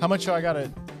 God damn it. How much do I got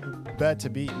to bet to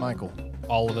beat Michael?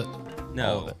 All of it.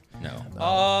 No.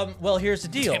 Well, here's the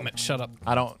deal. Damn it! Shut up.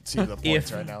 I don't see the points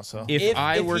If- right now. So If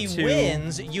I were he to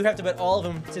wins, you have to bet all of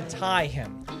them to tie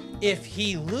him. If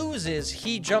he loses,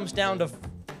 he jumps down to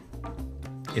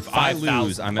if I 5,000.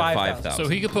 lose, I'm at 5,000. 5,000. So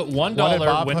he could put $1 What did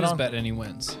Bob win put his on? bet and he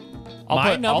wins. I'll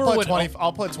My put, number I'll put would 20.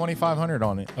 I'll put 2,500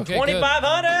 on it. Okay, good.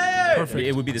 2,500. Perfect.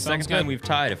 It would be the Sounds second time good. we've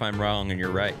tied if I'm wrong and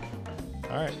you're right.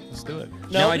 All right, let's do it.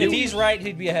 No, Now, I if do- he's right,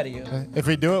 he'd be ahead of you. If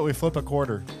we do it, we flip a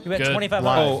quarter. You bet Good. 2,500.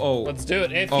 Oh, Let's do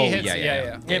it. If Oh, he hits,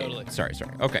 yeah. totally. Sorry.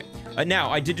 Okay. Now,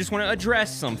 I did just want to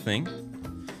address something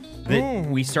that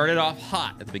we started off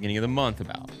hot at the beginning of the month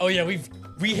about. Oh yeah,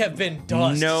 we have been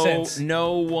dust since.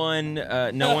 No one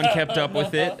kept up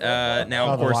with it. Now,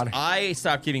 Oh, of the course, water. I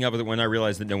stopped keeping up with it when I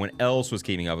realized that no one else was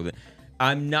keeping up with it.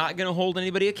 I'm not going to hold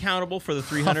anybody accountable for the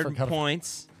 300 forgot.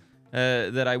 points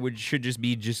that I should just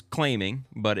be claiming,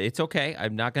 but it's okay.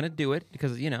 I'm not going to do it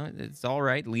because, it's all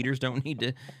right. Leaders don't need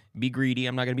to be greedy.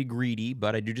 I'm not going to be greedy,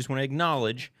 but I do just want to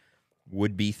acknowledge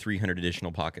would be 300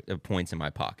 additional points in my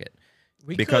pocket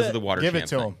because of the water Give it champ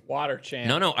to thing. him. Water champ.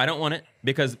 No, I don't want it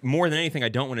because more than anything, I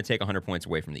don't want to take 100 points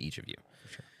away from each of you.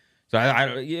 So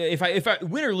if I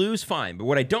win or lose, fine. But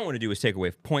what I don't want to do is take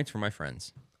away points from my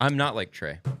friends. I'm not like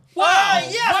Trey. Wow!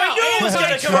 Yes, I knew it was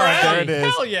gonna come Right, there around. it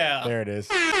is. Hell yeah. There it is.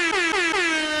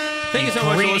 Thank you so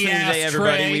much for listening Greedy-ass today,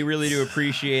 everybody. Trey. We really do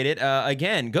appreciate it.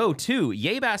 Again, go to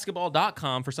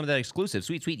yaybasketball.com for some of that exclusive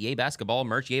sweet Yay Basketball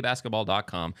merch.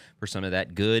 Yaybasketball.com for some of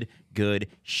that good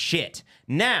shit.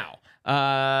 Now,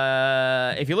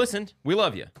 if you listened, we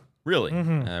love you. Really. We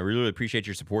really appreciate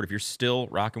your support. If you're still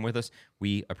rocking with us,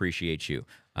 we appreciate you.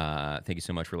 Thank you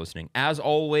so much for listening. As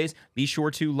always, be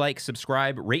sure to like,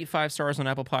 subscribe, rate 5 stars on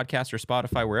Apple Podcasts or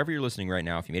Spotify, wherever you're listening right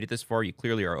now. If you made it this far, you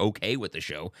clearly are okay with the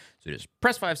show. So just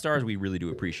press 5 stars. We really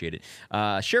do appreciate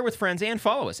it. Share with friends and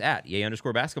follow us at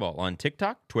Yay_basketball on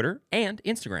TikTok, Twitter, and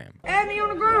Instagram. Add me on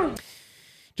the ground.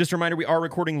 Just a reminder, we are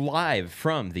recording live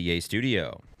from the Yay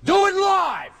Studio. Do it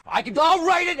live. I'll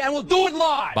write it and we'll do it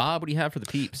live. Bob, what do you have for the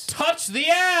peeps? Touch the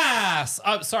ass.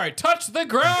 Sorry, touch the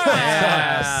grass.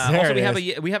 There Also,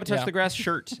 it we have a Touch Yeah. the Grass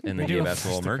shirt in the do Yay have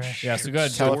Basketball Touch the merch. Grass Yeah, so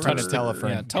good. Tell a Touch friend the- to tell a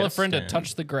friend. Yeah, tell a friend to Justin.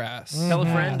 touch the grass. Tell a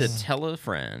friend to tell a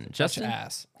friend. Touch Justin,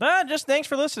 ass. Just thanks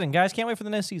for listening, guys. Can't wait for the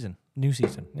next season. New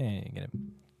season. Yeah, you get it.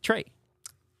 Trey.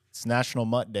 It's National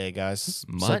Mutt Day, guys. So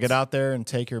Mutt? get out there and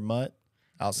take your mutt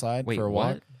outside Wait, for a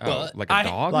walk. what? Oh, like a I-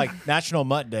 dog? Like National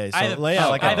Mutt Day. So I have- yeah,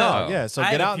 like I a have a- dog. Yeah. So I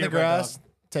get have a out in the purebred grass,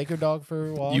 take your dog for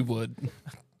a walk. You would.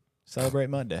 Celebrate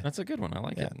Mutt Day. That's a good one. I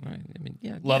like Yeah. it. I mean,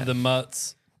 yeah. Love yeah. the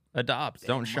mutts. Adopt.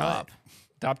 Don't shop.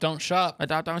 Adopt, don't shop.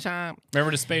 Adopt, don't shop.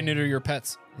 Remember to spay neuter your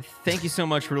pets. Thank you so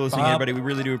much for listening, Bob. everybody. We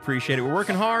really do appreciate it. We're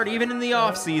working hard, even in the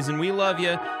off season. We love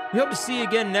you. We hope to see you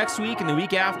again next week, and the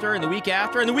week after, and the week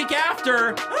after, and the week after.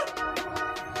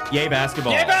 Yay,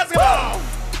 basketball. Basketball!